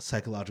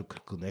psychological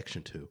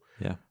connection to.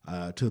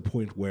 Yeah. To the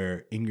point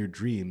where in your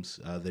dreams,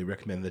 they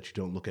recommend that you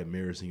don't look at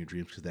mirrors in your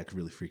dreams because that could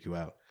really freak you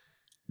out.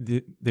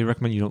 They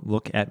recommend you don't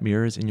look at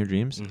mirrors in your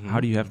dreams?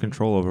 How do you have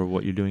control over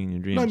what you're doing in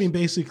your dreams? No, I mean,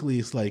 basically,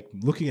 it's like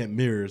looking at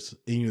mirrors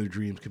in your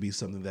dreams could be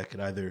something that could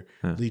either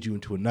lead you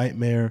into a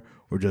nightmare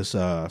or just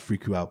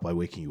freak you out by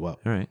waking you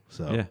up. All right.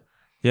 So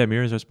yeah,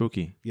 mirrors are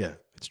spooky. Yeah.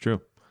 It's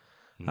true.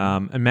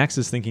 And Max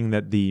is thinking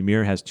that the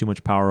mirror has too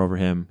much power over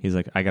him. He's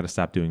like, I got to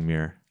stop doing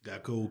mirror.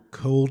 Got to go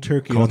cold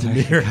turkey on the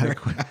mirror.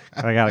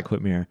 I got to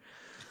quit mirror.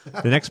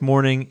 The next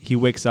morning, he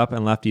wakes up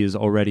and Lefty is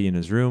already in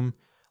his room.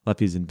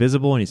 Lefty's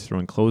invisible and he's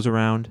throwing clothes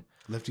around.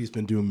 Lefty's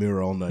been doing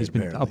mirror all night. He's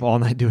been up all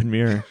night doing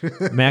mirror.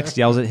 Max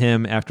yells at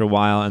him after a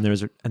while, and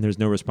there's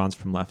no response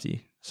from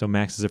Lefty. So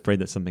Max is afraid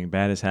that something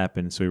bad has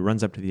happened, so he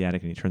runs up to the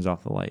attic and he turns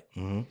off the light.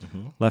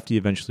 Lefty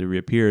eventually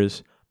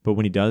reappears, but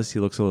when he does, he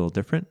looks a little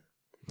different.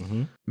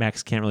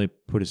 Max can't really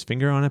put his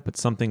finger on it, but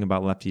something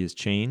about Lefty has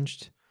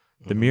changed.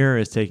 The mirror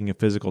is taking a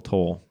physical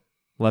toll.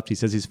 Lefty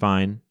says he's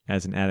fine,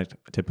 as an addict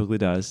typically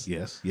does.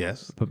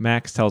 Yes. But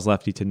Max tells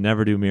Lefty to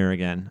never do mirror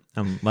again.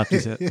 Lefty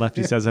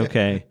says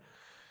okay.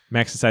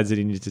 Max decides that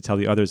he needs to tell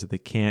the others that they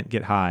can't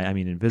get high,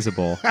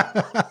 invisible,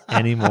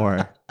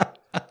 anymore.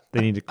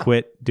 They need to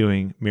quit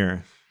doing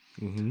mirror.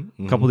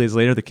 A couple days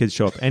later, the kids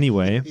show up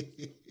anyway.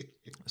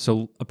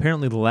 So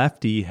apparently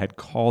Lefty had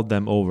called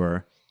them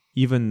over,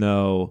 even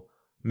though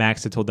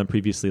Max had told them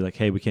previously, like,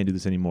 hey, we can't do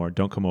this anymore.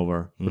 Don't come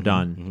over. We're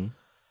done.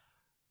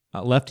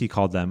 Lefty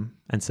called them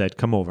and said,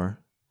 come over.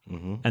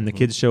 And the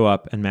kids show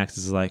up, and Max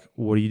is like,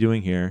 what are you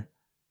doing here?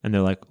 And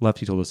they're like,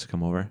 Lefty told us to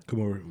come over.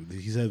 Come over.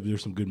 He said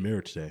there's some good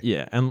mirror today.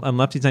 Yeah, and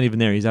Lefty's not even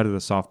there. He's out of the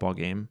softball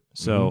game.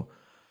 So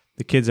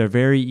the kids are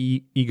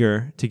very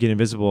eager to get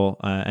invisible,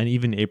 and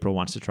even April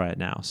wants to try it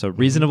now. So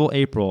reasonable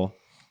April,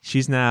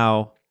 she's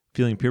now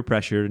feeling peer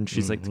pressured, and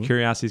she's like, the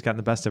curiosity's gotten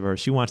the best of her.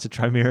 She wants to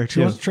try mirror too. She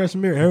wants to try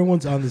some mirror.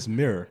 Everyone's on this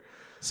mirror,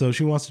 so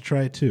she wants to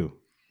try it too.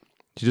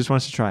 She just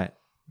wants to try it.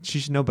 She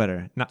should know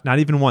better. Not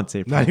even once,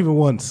 April. Not even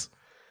once.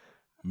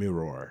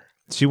 Mirror.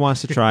 She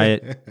wants to try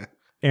it.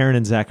 Aaron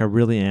and Zach are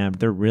really amped.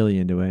 They're really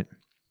into it.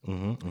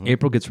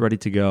 April gets ready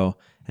to go,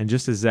 and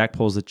just as Zach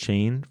pulls the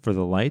chain for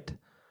the light,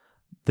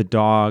 the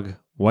dog,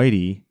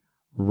 Whitey,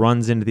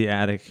 runs into the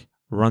attic,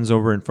 runs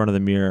over in front of the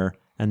mirror,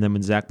 and then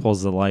when Zach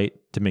pulls the light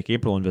to make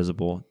April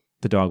invisible,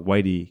 the dog,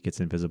 Whitey, gets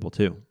invisible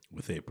too.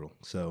 With April.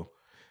 So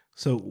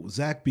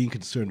Zach being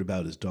concerned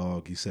about his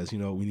dog, he says, we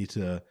need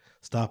to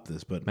stop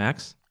this. But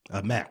Max,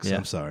 yeah.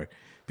 I'm sorry.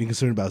 Being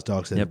concerned about his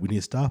dog said, we need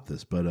to stop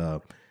this.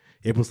 But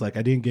April's like,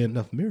 I didn't get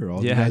enough mirror.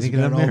 All you guys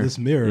got all this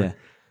mirror.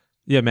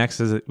 Yeah, Max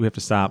says that we have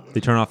to stop. They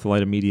turn off the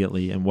light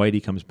immediately, and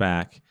Whitey comes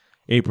back.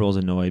 April's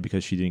annoyed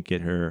because she didn't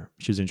get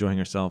she was enjoying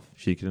herself.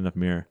 She didn't get enough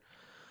mirror.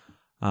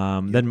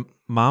 Then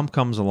Mom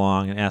comes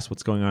along and asks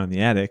what's going on in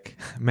the attic.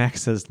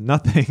 Max says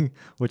nothing,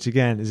 which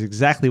again is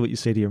exactly what you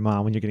say to your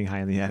mom when you're getting high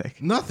in the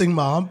attic. Nothing,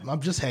 Mom.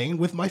 I'm just hanging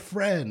with my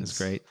friends. That's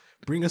great.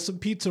 Bring us some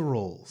pizza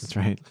rolls. That's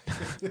right.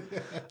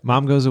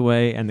 Mom goes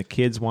away, and the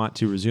kids want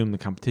to resume the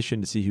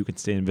competition to see who can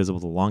stay invisible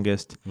the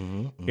longest.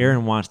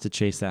 Aaron wants to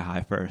chase that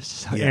high first.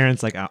 So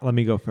Aaron's like, let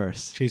me go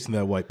first. Chasing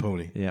that white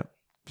pony. Yep.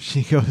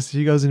 She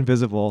goes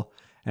invisible.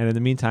 And in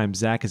the meantime,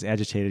 Zach is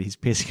agitated. He's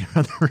pacing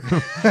around the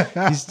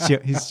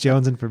room. He's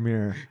jonesing for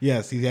mirror.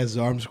 Yes, he has his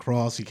arms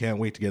crossed. He can't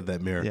wait to get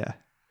that mirror. Yeah.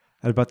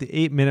 At about the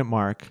 8-minute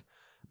mark,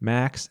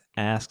 Max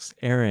asks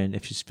Aaron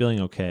if she's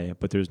feeling okay,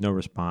 but there's no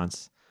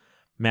response.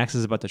 Max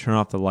is about to turn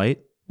off the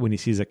light when he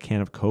sees a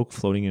can of Coke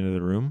floating into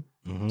the room.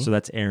 So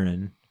that's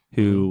Aaron,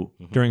 who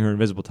during her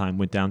invisible time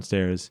went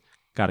downstairs,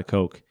 got a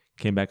Coke,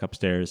 came back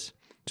upstairs.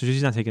 So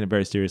she's not taking it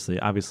very seriously.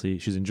 Obviously,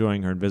 she's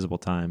enjoying her invisible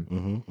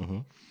time.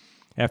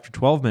 After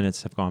 12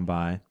 minutes have gone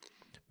by,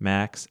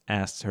 Max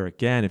asks her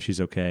again if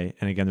she's okay,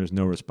 and again there's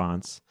no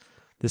response.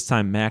 This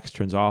time Max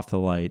turns off the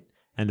light,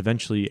 and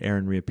eventually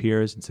Aaron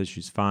reappears and says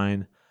she's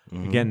fine.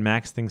 Again,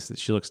 Max thinks that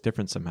she looks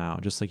different somehow,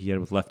 just like he had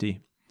with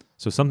Lefty.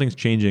 So something's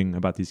changing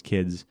about these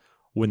kids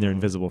when they're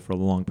invisible for a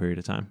long period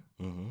of time.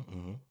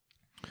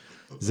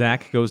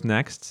 Zach goes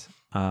next.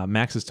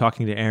 Max is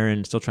talking to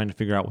Aaron, still trying to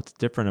figure out what's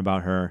different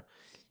about her.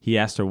 He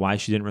asked her why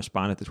she didn't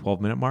respond at the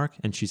 12-minute mark,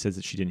 and she says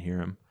that she didn't hear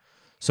him.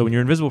 So when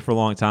you're invisible for a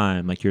long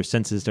time, like your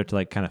senses start to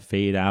like kind of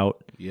fade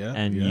out,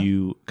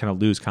 you kind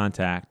of lose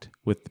contact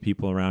with the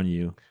people around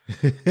you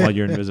while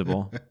you're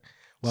invisible.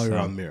 While you're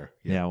on mirror.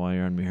 Yeah, while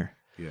you're on mirror.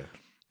 Yeah.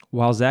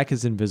 While Zach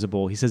is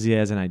invisible, he says he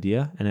has an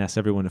idea and asks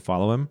everyone to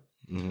follow him.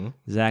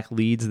 Zach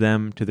leads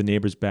them to the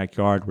neighbor's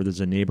backyard where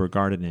there's a neighbor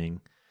gardening.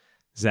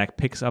 Zach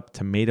picks up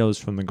tomatoes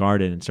from the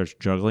garden and starts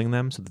juggling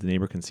them so that the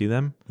neighbor can see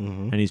them.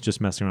 And he's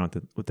just messing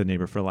around with the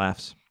neighbor for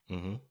laughs.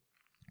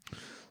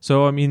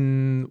 So,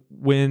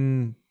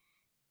 when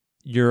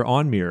you're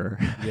on mirror,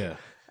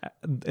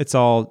 it's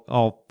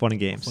all fun and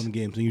games. Fun and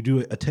games. And you do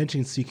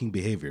attention-seeking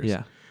behaviors.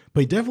 Yeah.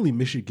 But definitely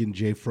Michigan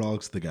J.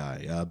 Frog's the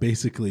guy.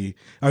 Basically,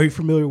 are you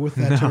familiar with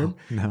that term?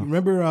 No.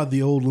 Remember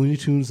the old Looney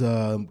Tunes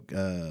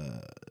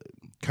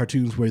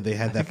cartoons where they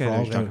had that frog? I know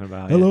what you're talking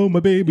about, hello,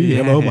 my baby.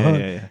 Hello, my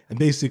yeah. hunt. And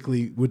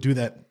basically would do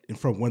that in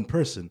front of one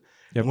person.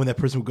 And when that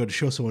person would go to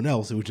show someone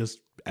else, it would just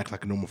act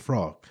like a normal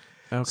frog.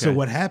 Okay. So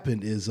what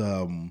happened is,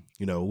 when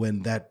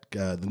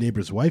the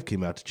neighbor's wife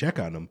came out to check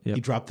on him, he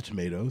dropped the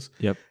tomatoes.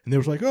 And they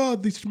was like, "Oh,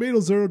 these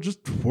tomatoes are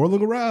just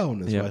whirling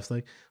around." And his wife's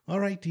like, "All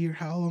right, dear,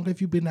 how long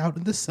have you been out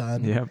in the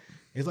sun?"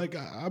 He's like,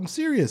 "I'm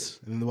serious."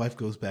 And then the wife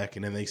goes back,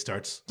 and then they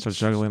starts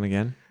juggling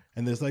again.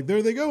 And there's like,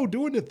 there they go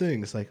doing the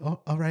thing. It's like,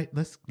 "Oh, all right,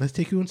 let's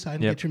take you inside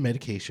and get your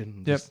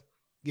medication."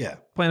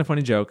 Playing a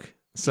funny joke.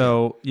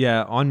 So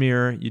on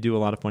mirror, you do a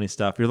lot of funny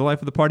stuff. You're the life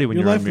of the party when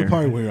you're on mirror. You're the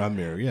life of the party when you're on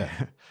mirror. Yeah.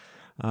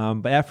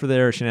 But after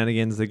their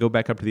shenanigans, they go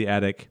back up to the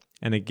attic.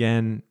 And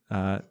again,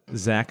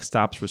 Zach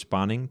stops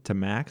responding to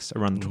Max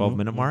around the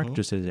 12-minute mark,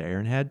 just as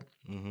Aaron had.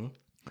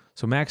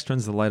 So Max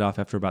turns the light off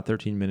after about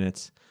 13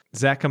 minutes.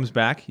 Zach comes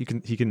back. He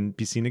can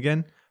be seen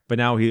again, but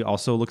now he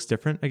also looks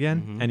different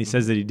again. And he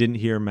says that he didn't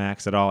hear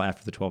Max at all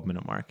after the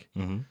 12-minute mark.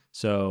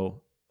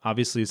 So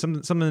obviously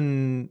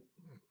something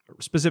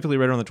specifically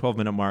right around the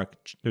 12-minute mark,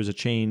 there's a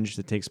change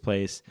that takes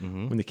place.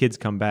 When the kids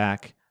come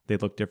back, they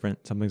look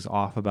different. Something's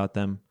off about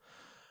them.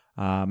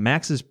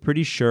 Max is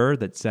pretty sure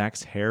that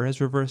Zach's hair has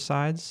reversed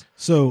sides.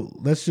 So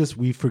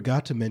we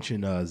forgot to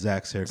mention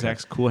Zach's haircut.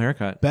 Zach's cool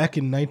haircut. Back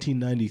in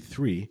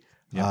 1993,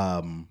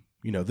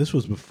 this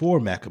was before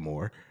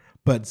Macklemore,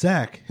 but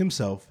Zach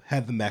himself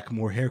had the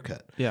Macklemore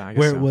haircut. Yeah, I guess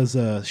where so. it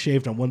was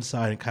shaved on one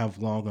side and kind of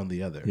long on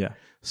the other. Yeah.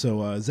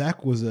 So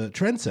Zach was a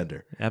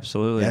trendsetter.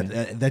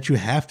 Absolutely. That you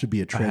have to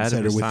be a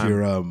trendsetter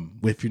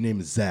with your name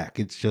is Zach.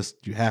 It's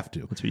just you have to.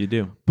 That's what you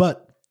do.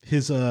 But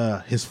his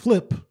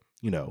flip,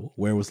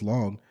 where it was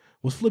long,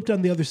 was flipped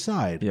on the other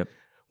side. Yep.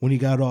 When he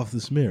got off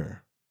this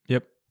mirror.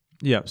 Yep.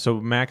 Yeah. So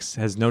Max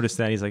has noticed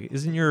that. He's like,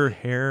 "Isn't your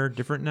hair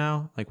different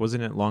now? Like,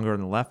 wasn't it longer on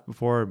the left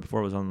before it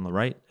was on the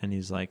right?" And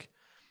he's like,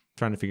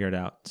 trying to figure it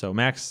out. So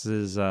Max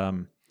is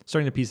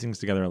starting to piece things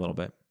together a little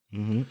bit.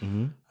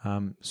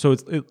 So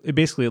it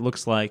basically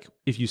looks like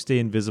if you stay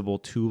invisible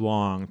too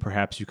long,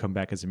 perhaps you come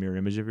back as a mirror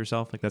image of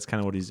yourself. Like that's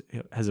kind of what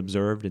has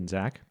observed in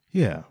Zach.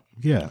 Yeah.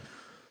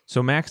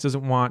 So Max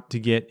doesn't want to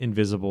get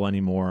invisible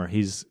anymore.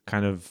 He's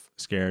kind of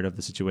scared of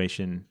the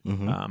situation.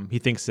 He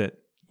thinks that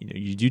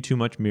you do too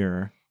much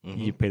mirror,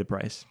 you pay the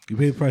price. You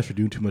pay the price for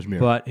doing too much mirror.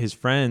 But his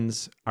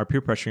friends are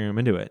peer pressuring him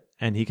into it,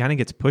 and he kind of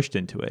gets pushed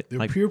into it.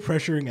 They're peer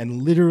pressuring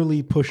and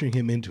literally pushing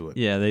him into it.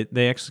 Yeah,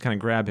 they actually kind of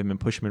grab him and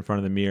push him in front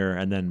of the mirror,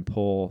 and then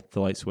pull the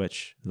light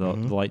switch, the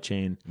light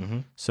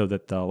chain, so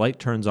that the light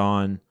turns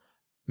on.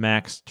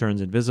 Max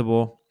turns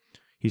invisible.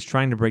 He's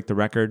trying to break the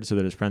record so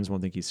that his friends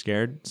won't think he's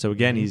scared. So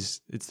again, it's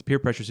the peer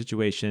pressure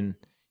situation.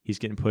 He's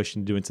getting pushed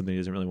into doing something he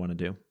doesn't really want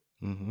to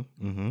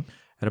do.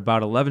 At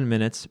about 11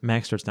 minutes,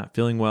 Max starts not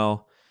feeling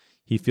well.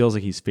 He feels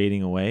like he's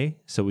fading away,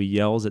 so he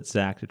yells at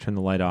Zach to turn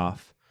the light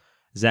off.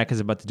 Zach is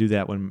about to do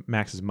that when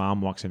Max's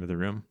mom walks into the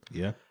room.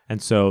 Yeah. And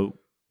so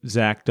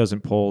Zach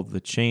doesn't pull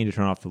the chain to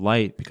turn off the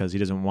light because he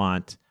doesn't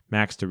want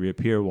Max to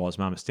reappear while his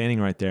mom is standing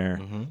right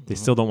there. They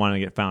still don't want to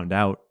get found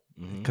out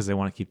because they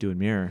want to keep doing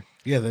mirror.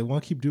 Yeah, they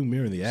want to keep doing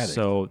mirror in the attic.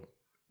 So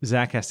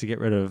Zach has to get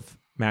rid of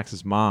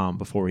Max's mom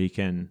before he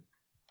can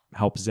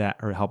help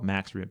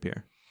Max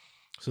reappear.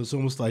 So it's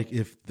almost like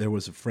if there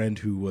was a friend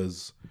who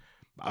was,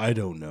 I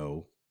don't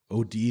know,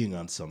 ODing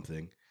on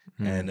something,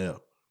 and a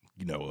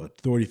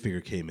authority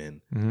figure came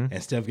in, and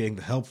instead of getting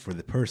the help for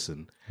the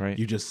person,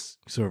 you just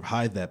sort of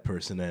hide that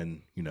person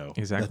and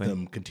let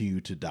them continue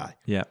to die.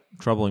 Yeah,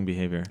 troubling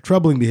behavior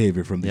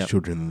From these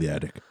children in the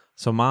attic.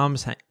 So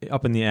mom's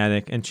up in the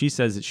attic, and she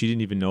says that she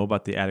didn't even know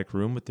about the attic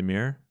room with the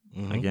mirror.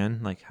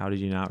 Again, like, how did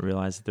you not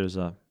realize that there's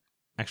a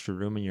extra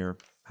room in your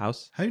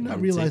house? How do you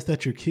not realize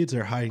that your kids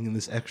are hiding in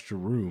this extra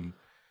room?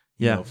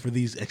 Yeah, for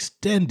these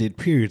extended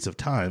periods of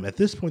time. At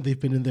this point, they've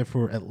been in there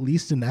for at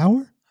least an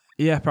hour.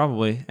 Yeah,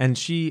 probably. And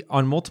she,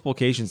 on multiple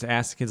occasions,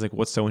 asked the kids, like,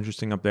 "What's so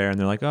interesting up there?" And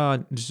they're like,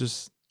 "Oh, it's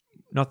just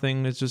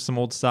nothing. It's just some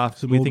old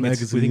stuff. We think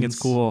it's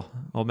cool.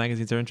 Old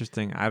magazines are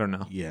interesting. I don't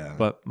know." Yeah.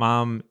 But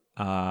mom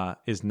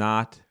is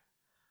not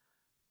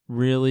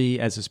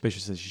really as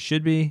suspicious as she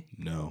should be.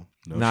 No,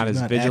 not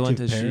as vigilant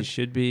as she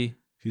should be.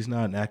 She's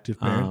not an active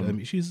parent. I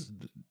mean, she's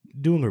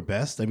doing her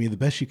best. I mean, the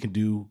best she can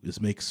do is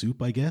make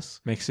soup, I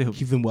guess. Make soup.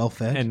 Keep them well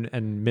fed.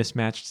 And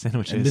mismatched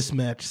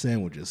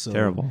sandwiches. So,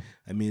 terrible.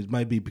 I mean, it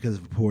might be because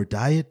of a poor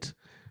diet,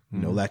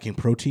 lacking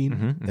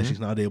protein, that she's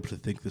not able to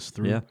think this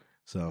through. Yeah.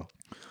 So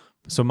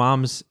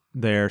mom's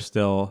there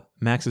still.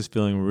 Max is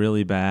feeling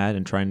really bad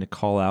and trying to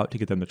call out to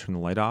get them to turn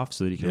the light off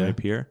so that he can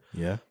reappear.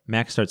 Yeah.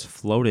 Max starts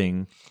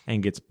floating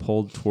and gets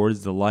pulled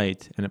towards the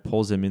light, and it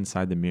pulls him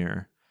inside the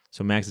mirror.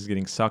 So Max is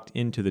getting sucked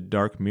into the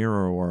dark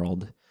mirror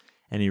world.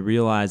 And he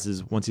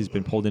realizes once he's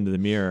been pulled into the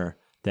mirror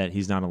that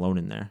he's not alone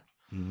in there.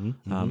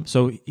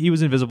 So he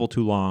was invisible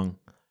too long.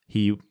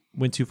 He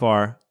went too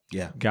far.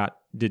 Yeah.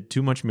 Did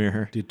too much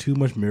mirror.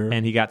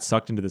 And he got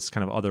sucked into this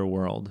kind of other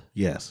world.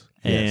 Yes.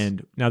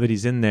 And now that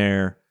he's in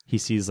there, he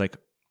sees like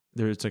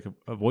there's like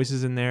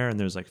voices in there and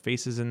there's like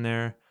faces in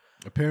there.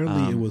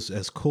 Apparently it was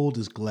as cold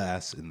as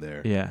glass in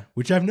there. Yeah.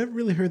 Which I've never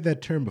really heard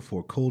that term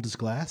before. Cold as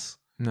glass?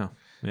 No.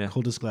 Yeah.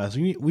 Cold as glass.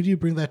 Would you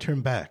bring that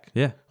term back?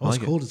 Yeah. It's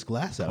cold as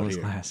glass out here. Cold as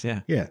glass,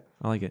 yeah. Yeah.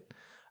 I like it.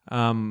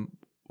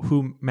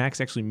 Who Max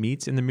actually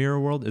meets in the mirror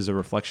world is a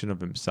reflection of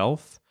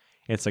himself.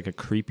 It's like a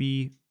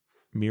creepy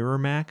mirror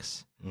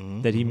Max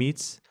that he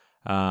meets.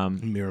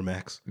 Mirror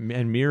Max.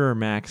 And Mirror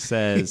Max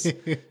says,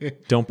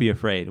 "Don't be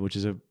afraid," which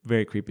is a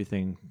very creepy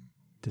thing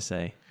to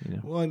say.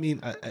 Well, I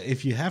mean,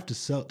 if you have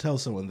to tell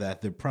someone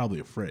that, they're probably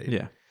afraid.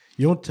 Yeah.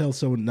 You don't tell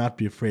someone not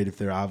to be afraid if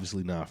they're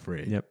obviously not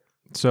afraid. Yep.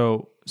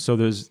 So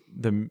there's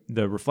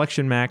the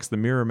reflection Max, the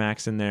mirror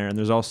Max in there, and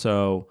there's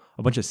also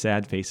a bunch of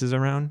sad faces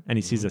around, and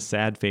he sees a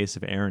sad face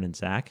of Aaron and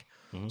Zach.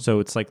 So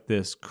it's like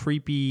this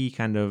creepy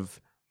kind of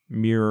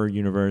mirror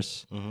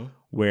universe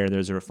where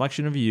there's a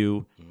reflection of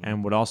you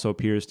and what also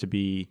appears to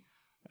be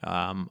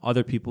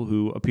other people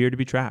who appear to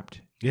be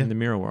trapped in the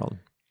mirror world.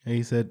 And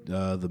he said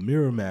the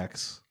mirror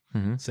Max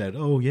said,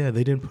 "Oh yeah,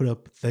 they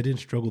didn't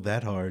struggle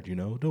that hard. You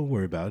know, don't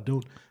worry about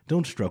it.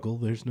 Don't struggle.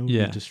 There's no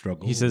need to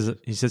struggle." He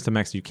says to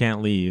Max, "You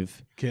can't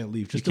leave. Can't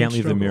leave. Just you can't don't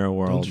leave the struggle. mirror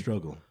world. Don't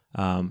struggle."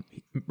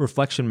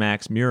 Reflection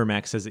Max, Mirror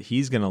Max says that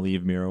he's going to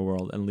leave Mirror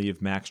World and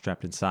leave Max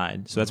trapped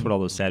inside. So that's what all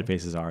those sad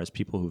faces are, is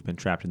people who've been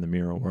trapped in the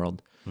Mirror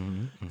World.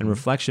 And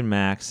Reflection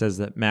Max says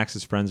that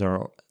Max's friends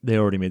they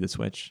already made the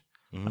switch.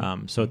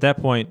 So at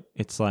that point,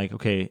 it's like,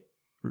 okay,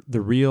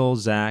 the real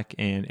Zach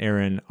and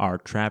Aaron are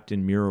trapped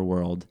in Mirror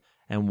World,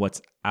 and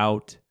what's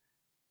out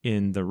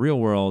in the real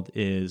world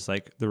is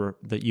like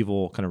the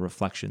evil kind of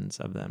reflections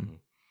of them.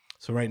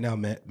 So right now,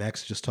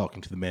 Max is just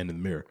talking to the man in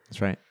the mirror.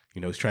 That's right. You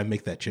know, he's trying to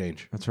make that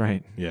change. That's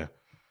right. Yeah.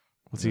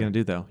 What's he going to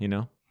do, though? You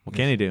know? What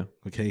can he do?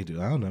 What can he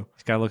do? I don't know.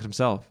 He's got to look at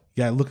himself.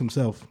 He got to look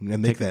himself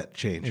and make that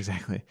change.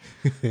 Exactly.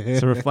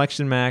 So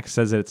Reflection Max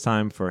says that it's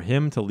time for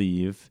him to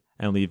leave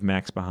and leave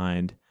Max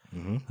behind.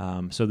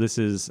 So this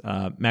is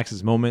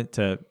Max's moment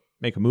to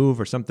make a move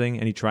or something,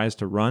 and he tries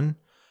to run,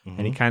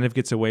 and he kind of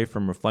gets away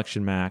from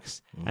Reflection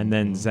Max, and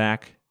then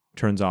Zach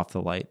turns off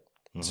the light.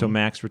 So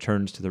Max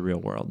returns to the real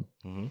world.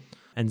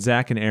 And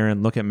Zach and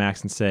Aaron look at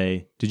Max and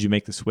say, "Did you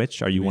make the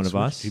switch? Are you one of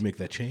us? Did you make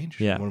that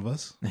change? Yeah. One of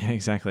us?"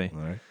 Exactly.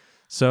 All right.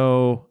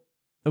 So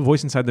a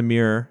voice inside the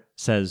mirror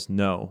says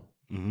no.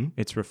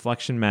 It's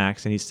Reflection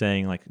Max, and he's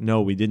saying, like,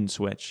 no, we didn't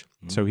switch.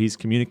 So he's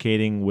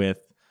communicating with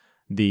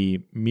the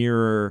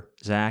mirror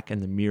Zach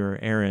and the mirror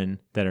Aaron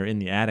that are in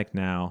the attic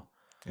now.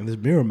 And this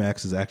Mirror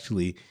Max is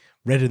actually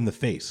red in the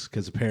face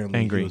because apparently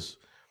Angry. he was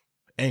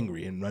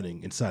angry and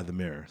running inside the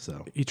mirror.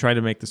 So He tried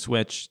to make the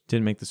switch,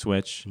 didn't make the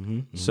switch.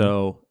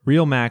 So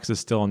real Max is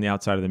still on the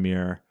outside of the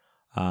mirror.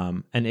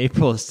 And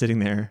April is sitting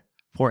there.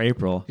 Poor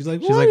April. he's like,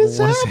 She's "What is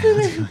 "What's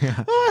happening?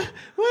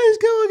 What is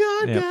going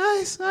on, Yep.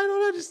 guys? I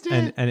don't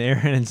understand." And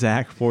Aaron and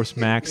Zach force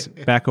Max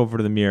back over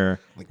to the mirror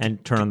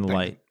and turn on the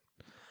light.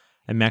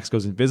 And Max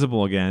goes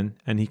invisible again,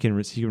 and he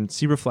can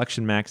see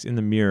Reflection Max in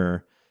the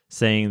mirror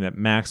saying that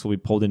Max will be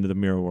pulled into the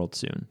mirror world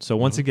soon. So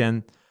once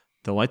again,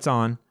 the light's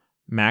on,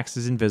 Max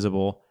is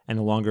invisible, and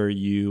the longer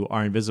you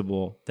are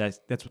invisible, that's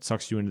what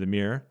sucks you into the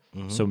mirror.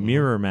 So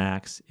Mirror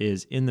Max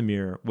is in the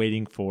mirror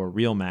waiting for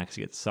real Max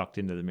to get sucked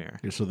into the mirror.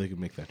 So they can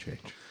make that change.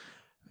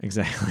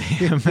 Exactly.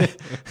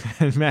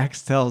 And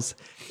Max tells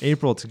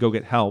April to go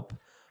get help,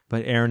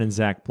 but Aaron and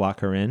Zach block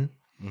her in.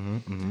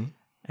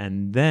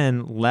 And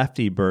then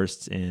Lefty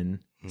bursts in,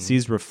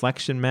 sees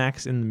Reflection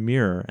Max in the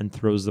mirror, and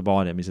throws the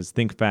ball at him. He says,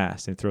 "Think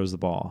fast," and throws the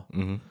ball.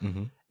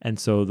 And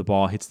so the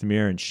ball hits the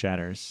mirror and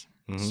shatters,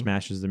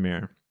 smashes the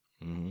mirror.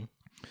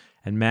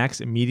 And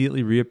Max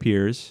immediately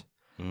reappears,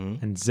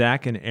 and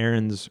Zach and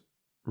Aaron's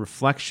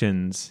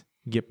reflections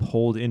get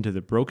pulled into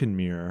the broken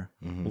mirror,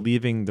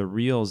 leaving the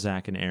real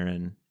Zach and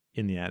Aaron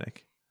in the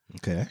attic.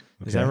 Okay.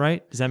 Is that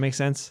right? Does that make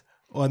sense?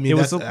 Well, I mean,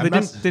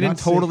 They didn't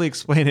totally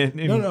explain it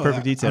in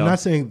perfect detail. I'm not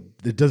saying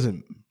it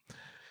doesn't.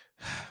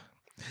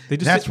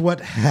 That's what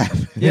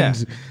happened. Yeah.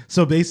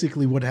 So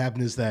basically, what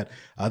happened is that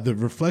the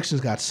reflections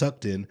got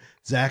sucked in.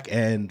 Zach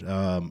and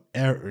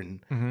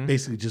Aaron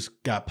basically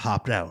just got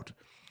popped out.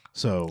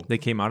 So They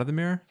came out of the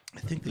mirror? I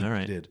think they All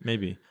right, did.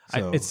 maybe.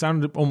 So- It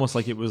sounded almost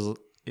like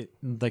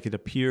it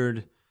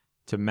appeared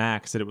to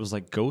Max that it was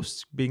like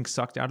ghosts being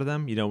sucked out of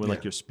them. You know, when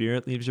like your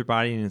spirit leaves your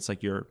body and it's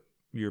like your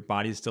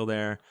body's still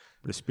there,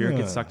 but the spirit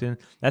gets sucked in.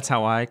 That's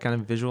how I kind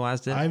of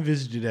visualized it. I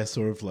envisioned it as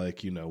sort of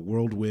like,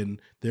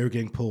 whirlwind. They're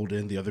getting pulled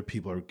in. The other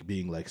people are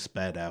being like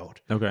spat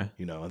out. Okay.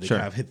 And they Sure.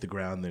 kind of hit the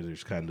ground.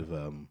 There's kind of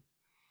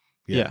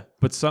Yeah.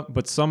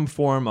 But some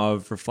form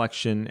of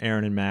reflection,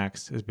 Aaron and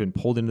Max, has been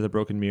pulled into the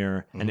broken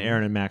mirror, and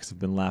Aaron and Max have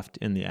been left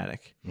in the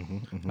attic.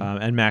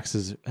 And Max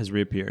has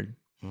reappeared.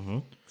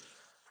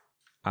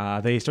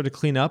 They start to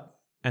clean up,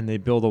 and they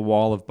build a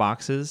wall of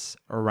boxes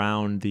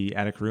around the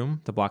attic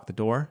room to block the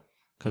door,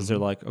 because they're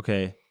like,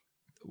 okay,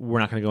 we're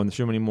not going to go in this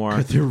room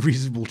anymore. They're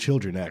reasonable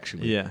children,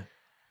 actually. Yeah.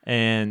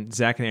 And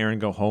Zach and Aaron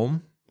go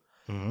home,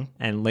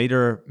 and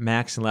later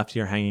Max and Lefty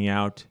are hanging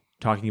out,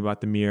 talking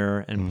about the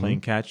mirror and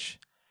playing catch.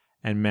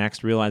 And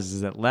Max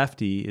realizes that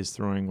Lefty is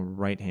throwing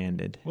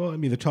right-handed. Well, I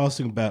mean, they're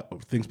tossing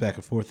about things back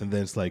and forth, and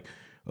then it's like,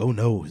 oh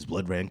no, his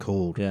blood ran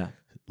cold. Yeah.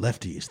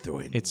 Lefty is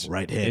throwing It's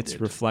right-handed. It's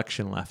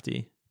reflection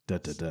Lefty. Da,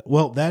 da, da.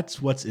 Well,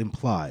 that's what's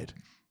implied.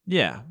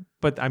 Yeah,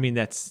 but I mean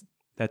that's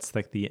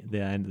like the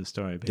end of the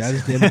story. That Basically.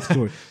 is the end of the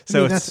story.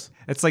 So I mean,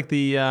 it's like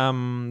the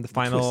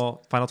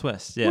final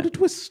twist. Yeah. What a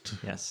twist.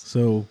 Yes.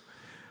 So,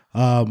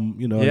 I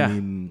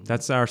mean,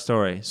 that's our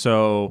story.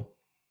 So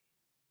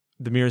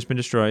the mirror's been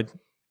destroyed.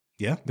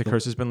 yeah, The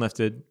curse has been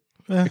lifted.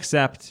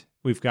 Except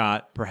we've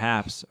got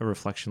perhaps a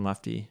reflection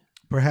Lefty.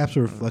 perhaps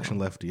a reflection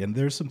Lefty, and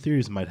there's some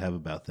theories I might have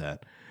about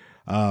that.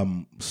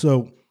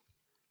 So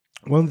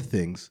one of the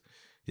things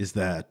is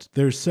that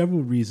there's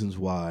several reasons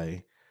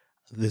why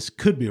this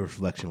could be a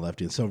reflection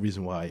Lefty, and some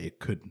reason why it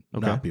could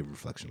not be a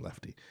reflection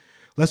Lefty.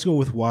 Let's go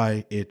with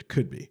why it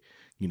could be.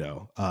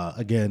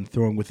 Again,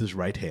 throwing with his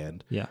right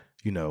hand. Yeah.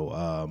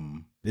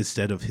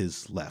 Instead of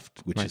his left,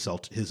 which is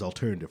his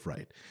alternative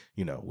right.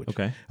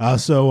 Okay.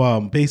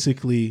 So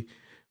basically,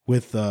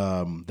 with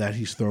that,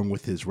 he's throwing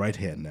with his right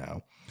hand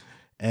now,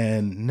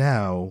 and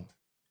now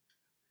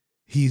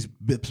he's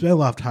spent a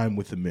lot of time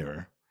with the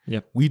mirror.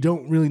 Yep. We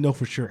don't really know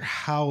for sure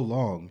how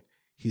long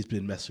he's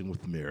been messing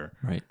with the mirror.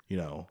 Right.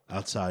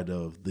 Outside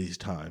of these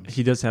times.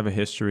 He does have a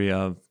history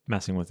of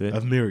messing with it.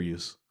 Of mirror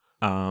use.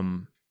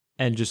 And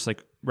just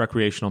like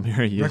recreational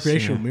mirror use.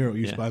 Recreational mirror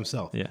use by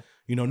himself. Yeah.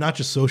 Not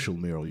just social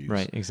mirror use.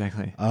 Right,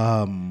 exactly.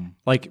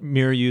 Like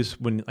mirror use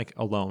when like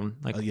alone,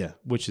 like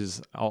which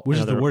is the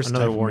worst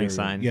another type of warning mirror.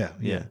 sign.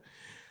 Yeah.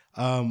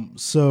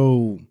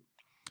 So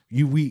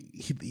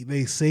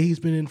they say he's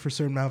been in for a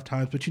certain amount of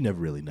times, but you never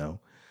really know.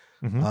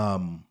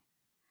 Mm-hmm.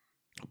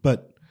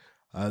 But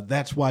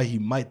that's why he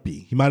might be.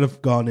 He might have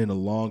gone in a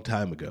long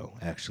time ago,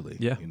 actually.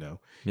 Yeah. He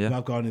might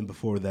have gone in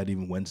before that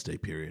even Wednesday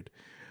period.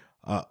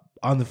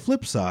 On the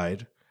flip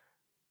side,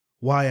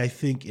 why I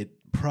think it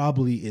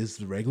probably is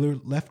the regular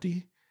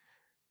Lefty.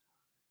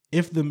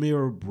 If the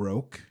mirror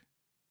broke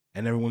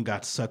and everyone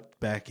got sucked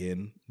back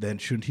in, then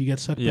shouldn't he get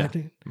sucked back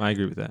in? I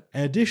agree with that.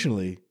 And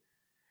additionally,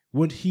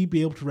 would he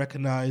be able to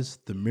recognize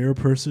the mirror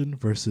person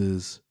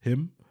versus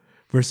him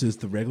versus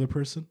the regular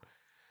person?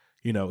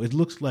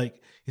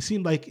 It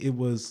seemed like it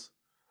was,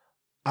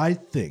 I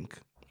think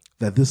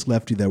that this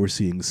Lefty that we're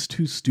seeing is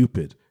too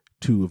stupid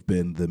to have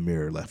been the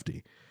mirror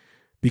Lefty.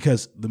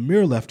 Because the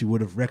mirror Lefty would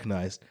have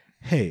recognized,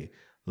 hey,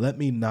 let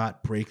me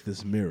not break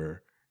this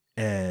mirror.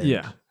 And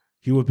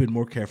he would have been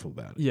more careful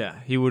about it. Yeah,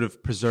 he would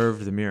have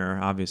preserved the mirror,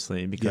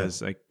 obviously,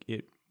 because like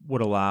it would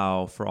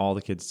allow for all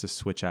the kids to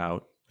switch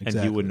out, and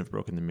he wouldn't have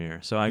broken the mirror.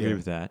 So I agree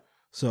with that.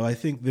 So I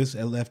think this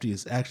Lefty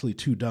is actually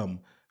too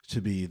dumb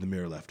to be the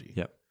mirror Lefty.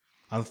 Yep.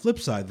 On the flip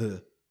side,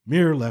 the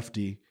mirror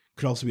Lefty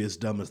could also be as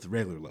dumb as the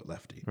regular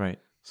Lefty. Right.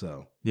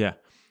 So yeah.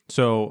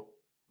 So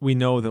we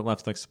know that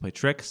Lefty likes to play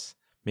tricks.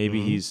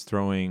 Maybe he's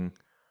throwing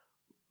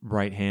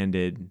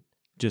right-handed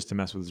just to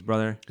mess with his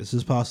brother. This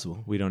is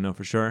possible. We don't know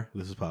for sure.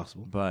 This is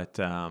possible. But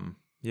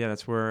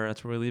that's where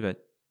we leave it.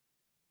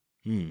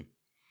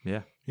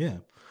 Yeah. Yeah.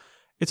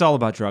 It's all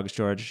about drugs,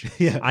 George.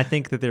 Yeah. I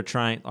think that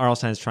R.L.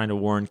 Stine is trying to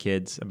warn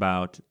kids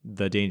about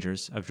the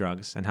dangers of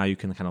drugs and how you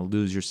can kind of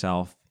lose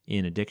yourself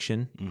in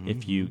addiction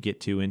if you get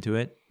too into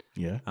it.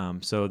 Yeah.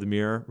 So the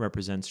mirror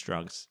represents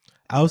drugs.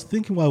 I was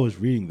thinking while I was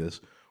reading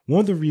this, one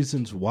of the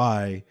reasons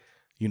why,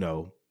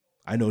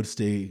 I know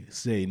to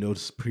stay no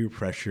peer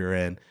pressure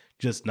and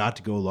just not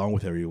to go along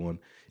with everyone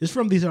is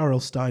from these R.L.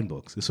 Stine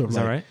books. It's sort of is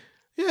that right?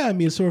 Yeah, I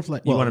mean, it's sort of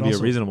like you want to be a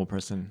reasonable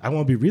person. I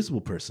want to be a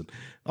reasonable person.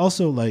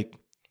 Also,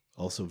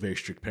 also very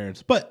strict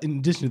parents. But in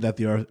addition to that,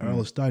 the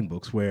R.L. Stine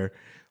books, where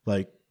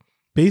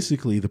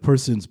basically the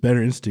person's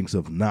better instincts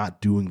of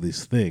not doing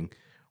this thing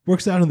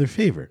works out in their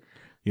favor.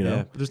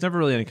 Yeah, but there's never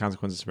really any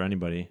consequences for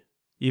anybody.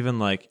 Even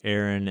like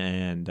Aaron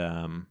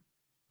and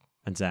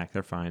Zach,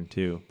 they're fine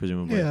too,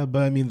 presumably. Yeah,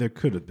 but I mean, there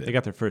could have been. They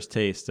got their first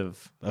taste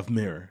of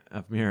mirror.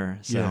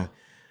 So. Yeah.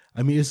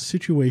 I mean, it's a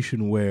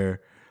situation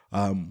where,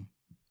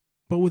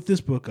 but with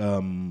this book,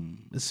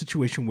 it's a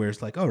situation where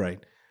it's like, all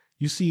right,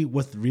 you see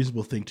what the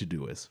reasonable thing to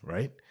do is,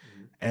 right?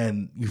 Mm-hmm.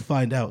 And you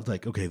find out,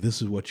 like, okay,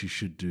 this is what you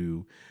should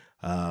do.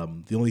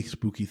 The only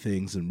spooky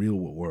things in real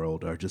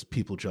world are just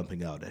people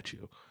jumping out at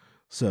you.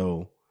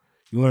 So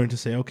you learn to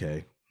say,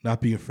 okay,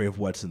 not being afraid of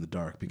what's in the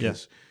dark,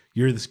 because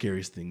you're the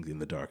scariest thing in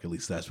the dark. At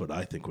least that's what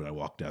I think when I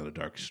walk down a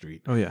dark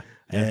street. Oh yeah.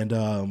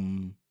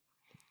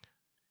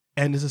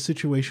 And it's a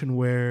situation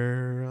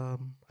where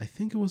I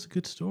think it was a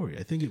good story.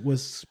 I think it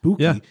was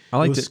spooky. Yeah, I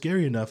liked it. It was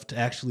scary enough to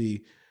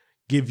actually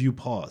give you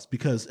pause,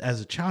 because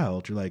as a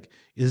child, you're like,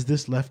 is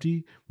this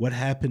Lefty? What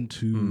happened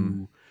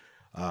to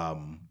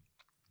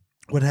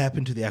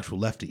the actual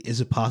Lefty?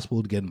 Is it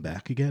possible to get him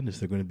back again? Is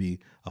there going to be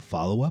a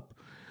follow-up?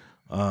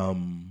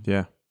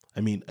 Yeah.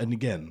 I mean, and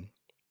again,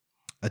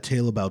 a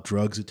tale about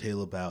drugs, a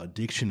tale about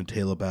addiction, a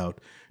tale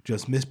about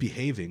just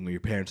misbehaving when your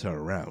parents aren't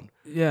around.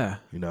 Yeah.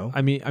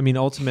 I mean,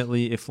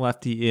 ultimately, if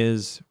Lefty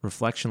is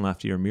reflection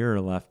Lefty or mirror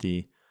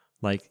Lefty,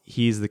 like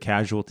he's the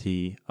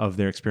casualty of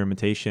their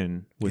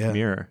experimentation with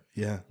mirror.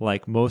 Yeah.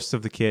 Like most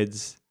of the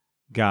kids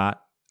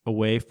got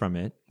away from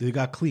it. They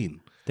got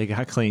clean.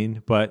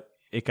 But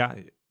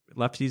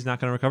Lefty's not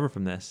going to recover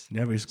from this.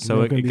 Never.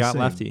 So it got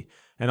Lefty.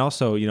 And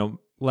also,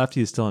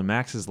 Lefty is still in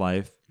Max's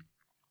life.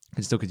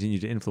 Can still continue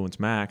to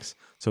influence Max,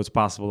 so it's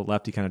possible that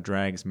Lefty kind of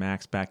drags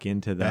Max back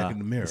into the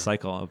mirror. The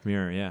cycle of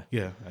mirror. Yeah,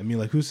 yeah. I mean,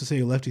 like, who's to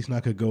say Lefty's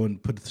not going to go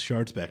and put the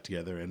shards back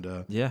together and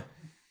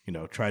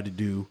try to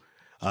do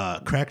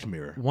cracked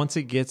mirror. Once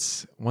it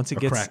gets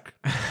crack.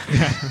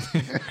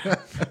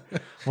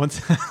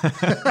 once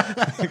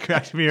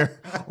cracked mirror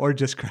or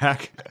just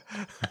crack.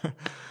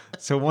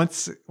 So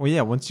once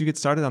you get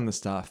started on this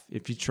stuff,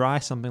 if you try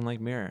something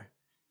like mirror,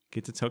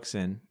 gets its hooks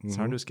in, it's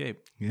hard to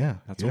escape. Yeah,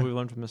 that's what we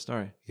learned from this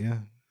story. Yeah.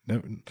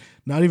 Never,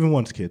 not even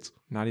once, kids.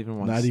 Not even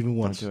once.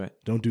 Don't do it.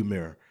 Don't do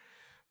mirror.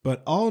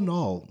 But all in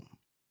all,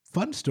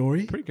 fun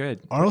story. Pretty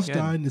good. R.L.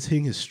 Stine is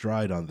hitting his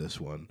stride on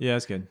this one. Yeah,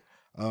 it's good.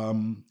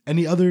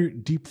 Any other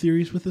deep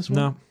theories with this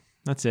one?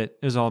 That's it.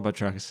 It was all about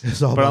trucks.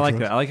 It's all but I about like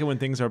trucks. that. I like it when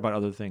things are about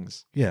other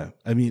things. Yeah,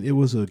 I mean, it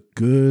was a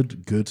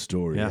good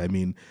story. Yeah. I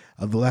mean,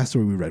 the last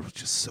story we read was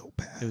just so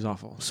bad. It was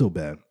awful. So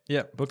bad.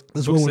 Yeah, book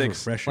This book one was 6.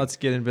 refreshing. Let's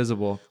get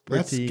invisible.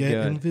 Let's Pretty get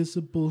good.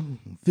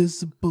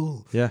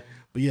 invisible. Yeah.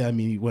 But yeah, I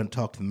mean, he went and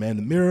talked to the man in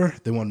the mirror.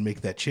 They want to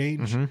make that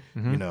change.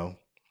 Mm-hmm. You know,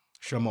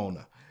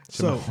 Shamona.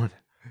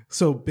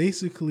 So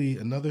basically,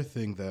 another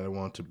thing that I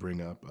want to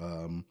bring up.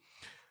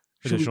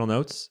 Additional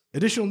notes?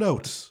 Additional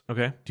notes.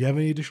 Okay. Do you have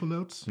any additional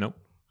notes? Nope.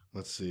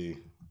 Let's see.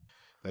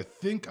 I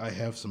think I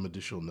have some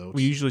additional notes.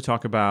 We usually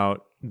talk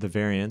about the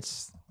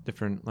variants,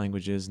 different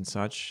languages and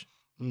such.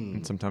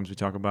 And sometimes we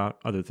talk about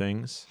other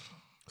things.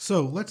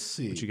 So let's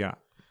see. What you got?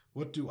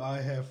 What do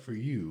I have for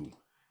you?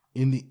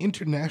 In the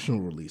international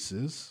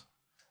releases,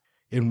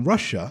 in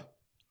Russia,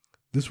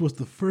 this was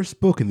the first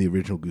book in the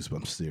original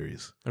Goosebumps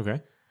series,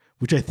 Okay.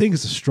 which I think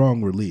is a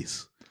strong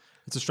release.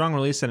 It's a strong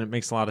release and it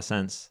makes a lot of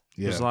sense.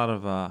 Yeah. There's a lot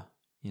of,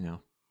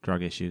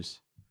 drug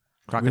issues.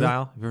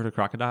 Crocodile? Have you heard of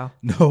crocodile?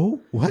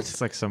 No? What? It's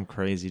like some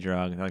crazy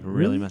drug that like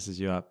really messes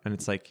you up. And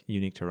it's like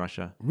unique to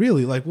Russia.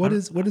 Really? Like what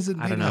is it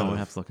made I don't know. out I of?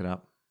 have to look it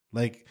up.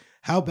 Like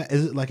how bad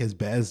is it? Like as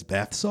bad as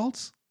bath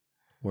salts?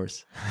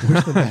 Worse.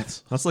 Worse than bath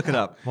salts? Let's look it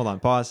up. Hold on.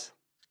 Pause.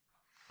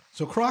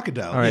 So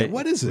crocodile. All right. Yeah,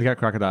 what is it? We got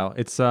crocodile.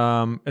 It's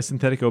a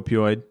synthetic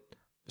opioid.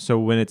 So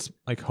when it's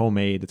like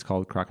homemade, it's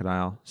called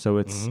crocodile. So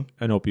it's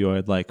an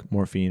opioid like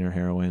morphine or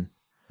heroin.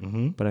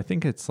 Mm-hmm. But I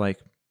think it's like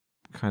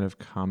kind of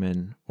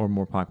common or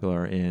more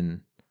popular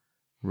in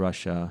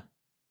Russia.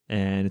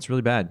 And it's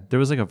really bad. There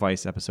was like a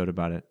Vice episode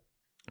about it.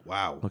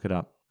 Wow. Look it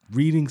up.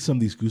 Reading some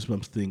of these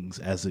Goosebumps things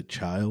as a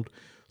child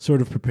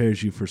sort of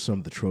prepares you for some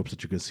of the tropes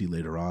that you're going to see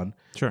later on.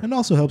 Sure. And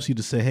also helps you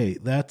to say, hey,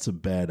 that's a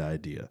bad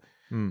idea.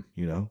 You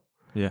know?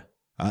 Yeah.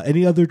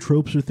 Any other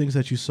tropes or things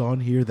that you saw in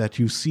here that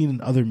you've seen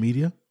in other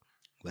media?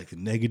 Like the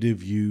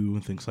negative you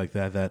and things like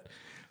that.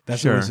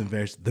 That's Sure. always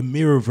embarrassing. The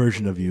mirror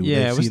version of you.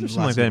 Yeah, they've was seen there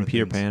something lots like of that in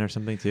Peter different things. Pan or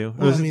something too?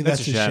 Well, I mean,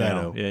 that's a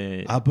shadow.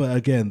 Yeah. But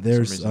again,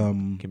 there's For some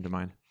reason came to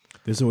mind.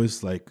 there's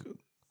always like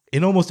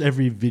in almost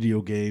every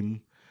video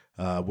game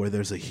where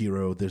there's a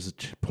hero, there's a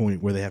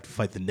point where they have to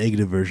fight the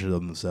negative version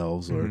of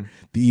themselves or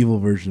the evil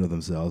version of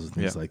themselves and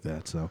things like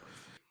that. So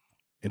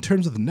in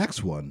terms of the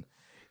next one,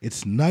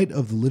 it's Night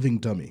of the Living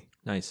Dummy,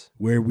 Nice.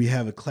 where we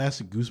have a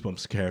classic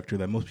Goosebumps character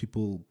that most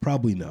people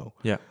probably know.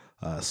 Yeah.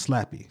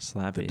 Slappy.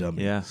 Slappy. The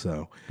dummy. Yeah.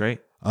 So Great.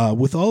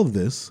 with all of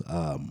this,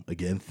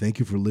 again, thank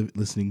you for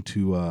listening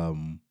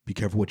to Be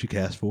Careful What You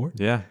Cast For.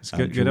 Yeah. It's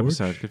good. George. Good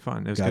episode. Good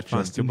fun. It was Got good fun.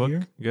 Justin Good book.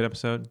 here. Good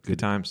episode. Good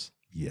times.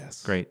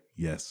 Yes. Great.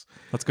 Yes.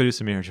 Let's go do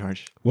some mirror,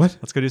 George. What?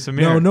 Let's go do some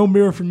mirror. No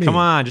mirror for me. Come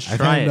on, just I've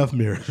try had it. enough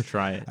mirror. Just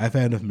try it. I've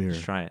had enough mirror.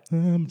 Just try it.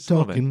 I'm Just a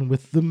little talking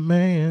with the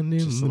man in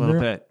Just the a little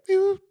mirror.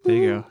 bit. There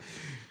you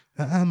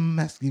go. I'm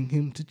asking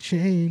him to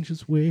change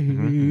his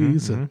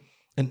ways.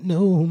 And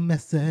no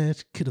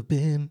message could have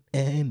been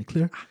any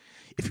clearer.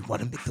 If you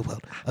want to make the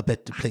world a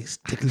better place,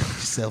 take a look at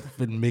yourself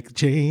and make a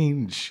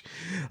change.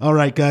 All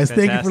right, guys.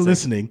 Thank you for Fantastic.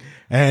 listening.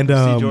 And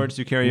See George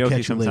do karaoke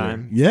catch you later.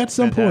 sometime. Yeah, at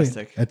some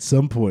Fantastic. point. At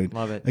some point.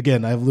 Love it.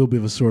 Again, I have a little bit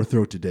of a sore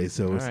throat today,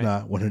 so it's right.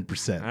 not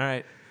 100%. All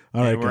right.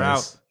 All right, And we're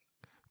guys. out.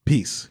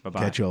 Peace. Bye-bye.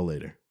 Catch y'all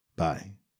later. Bye.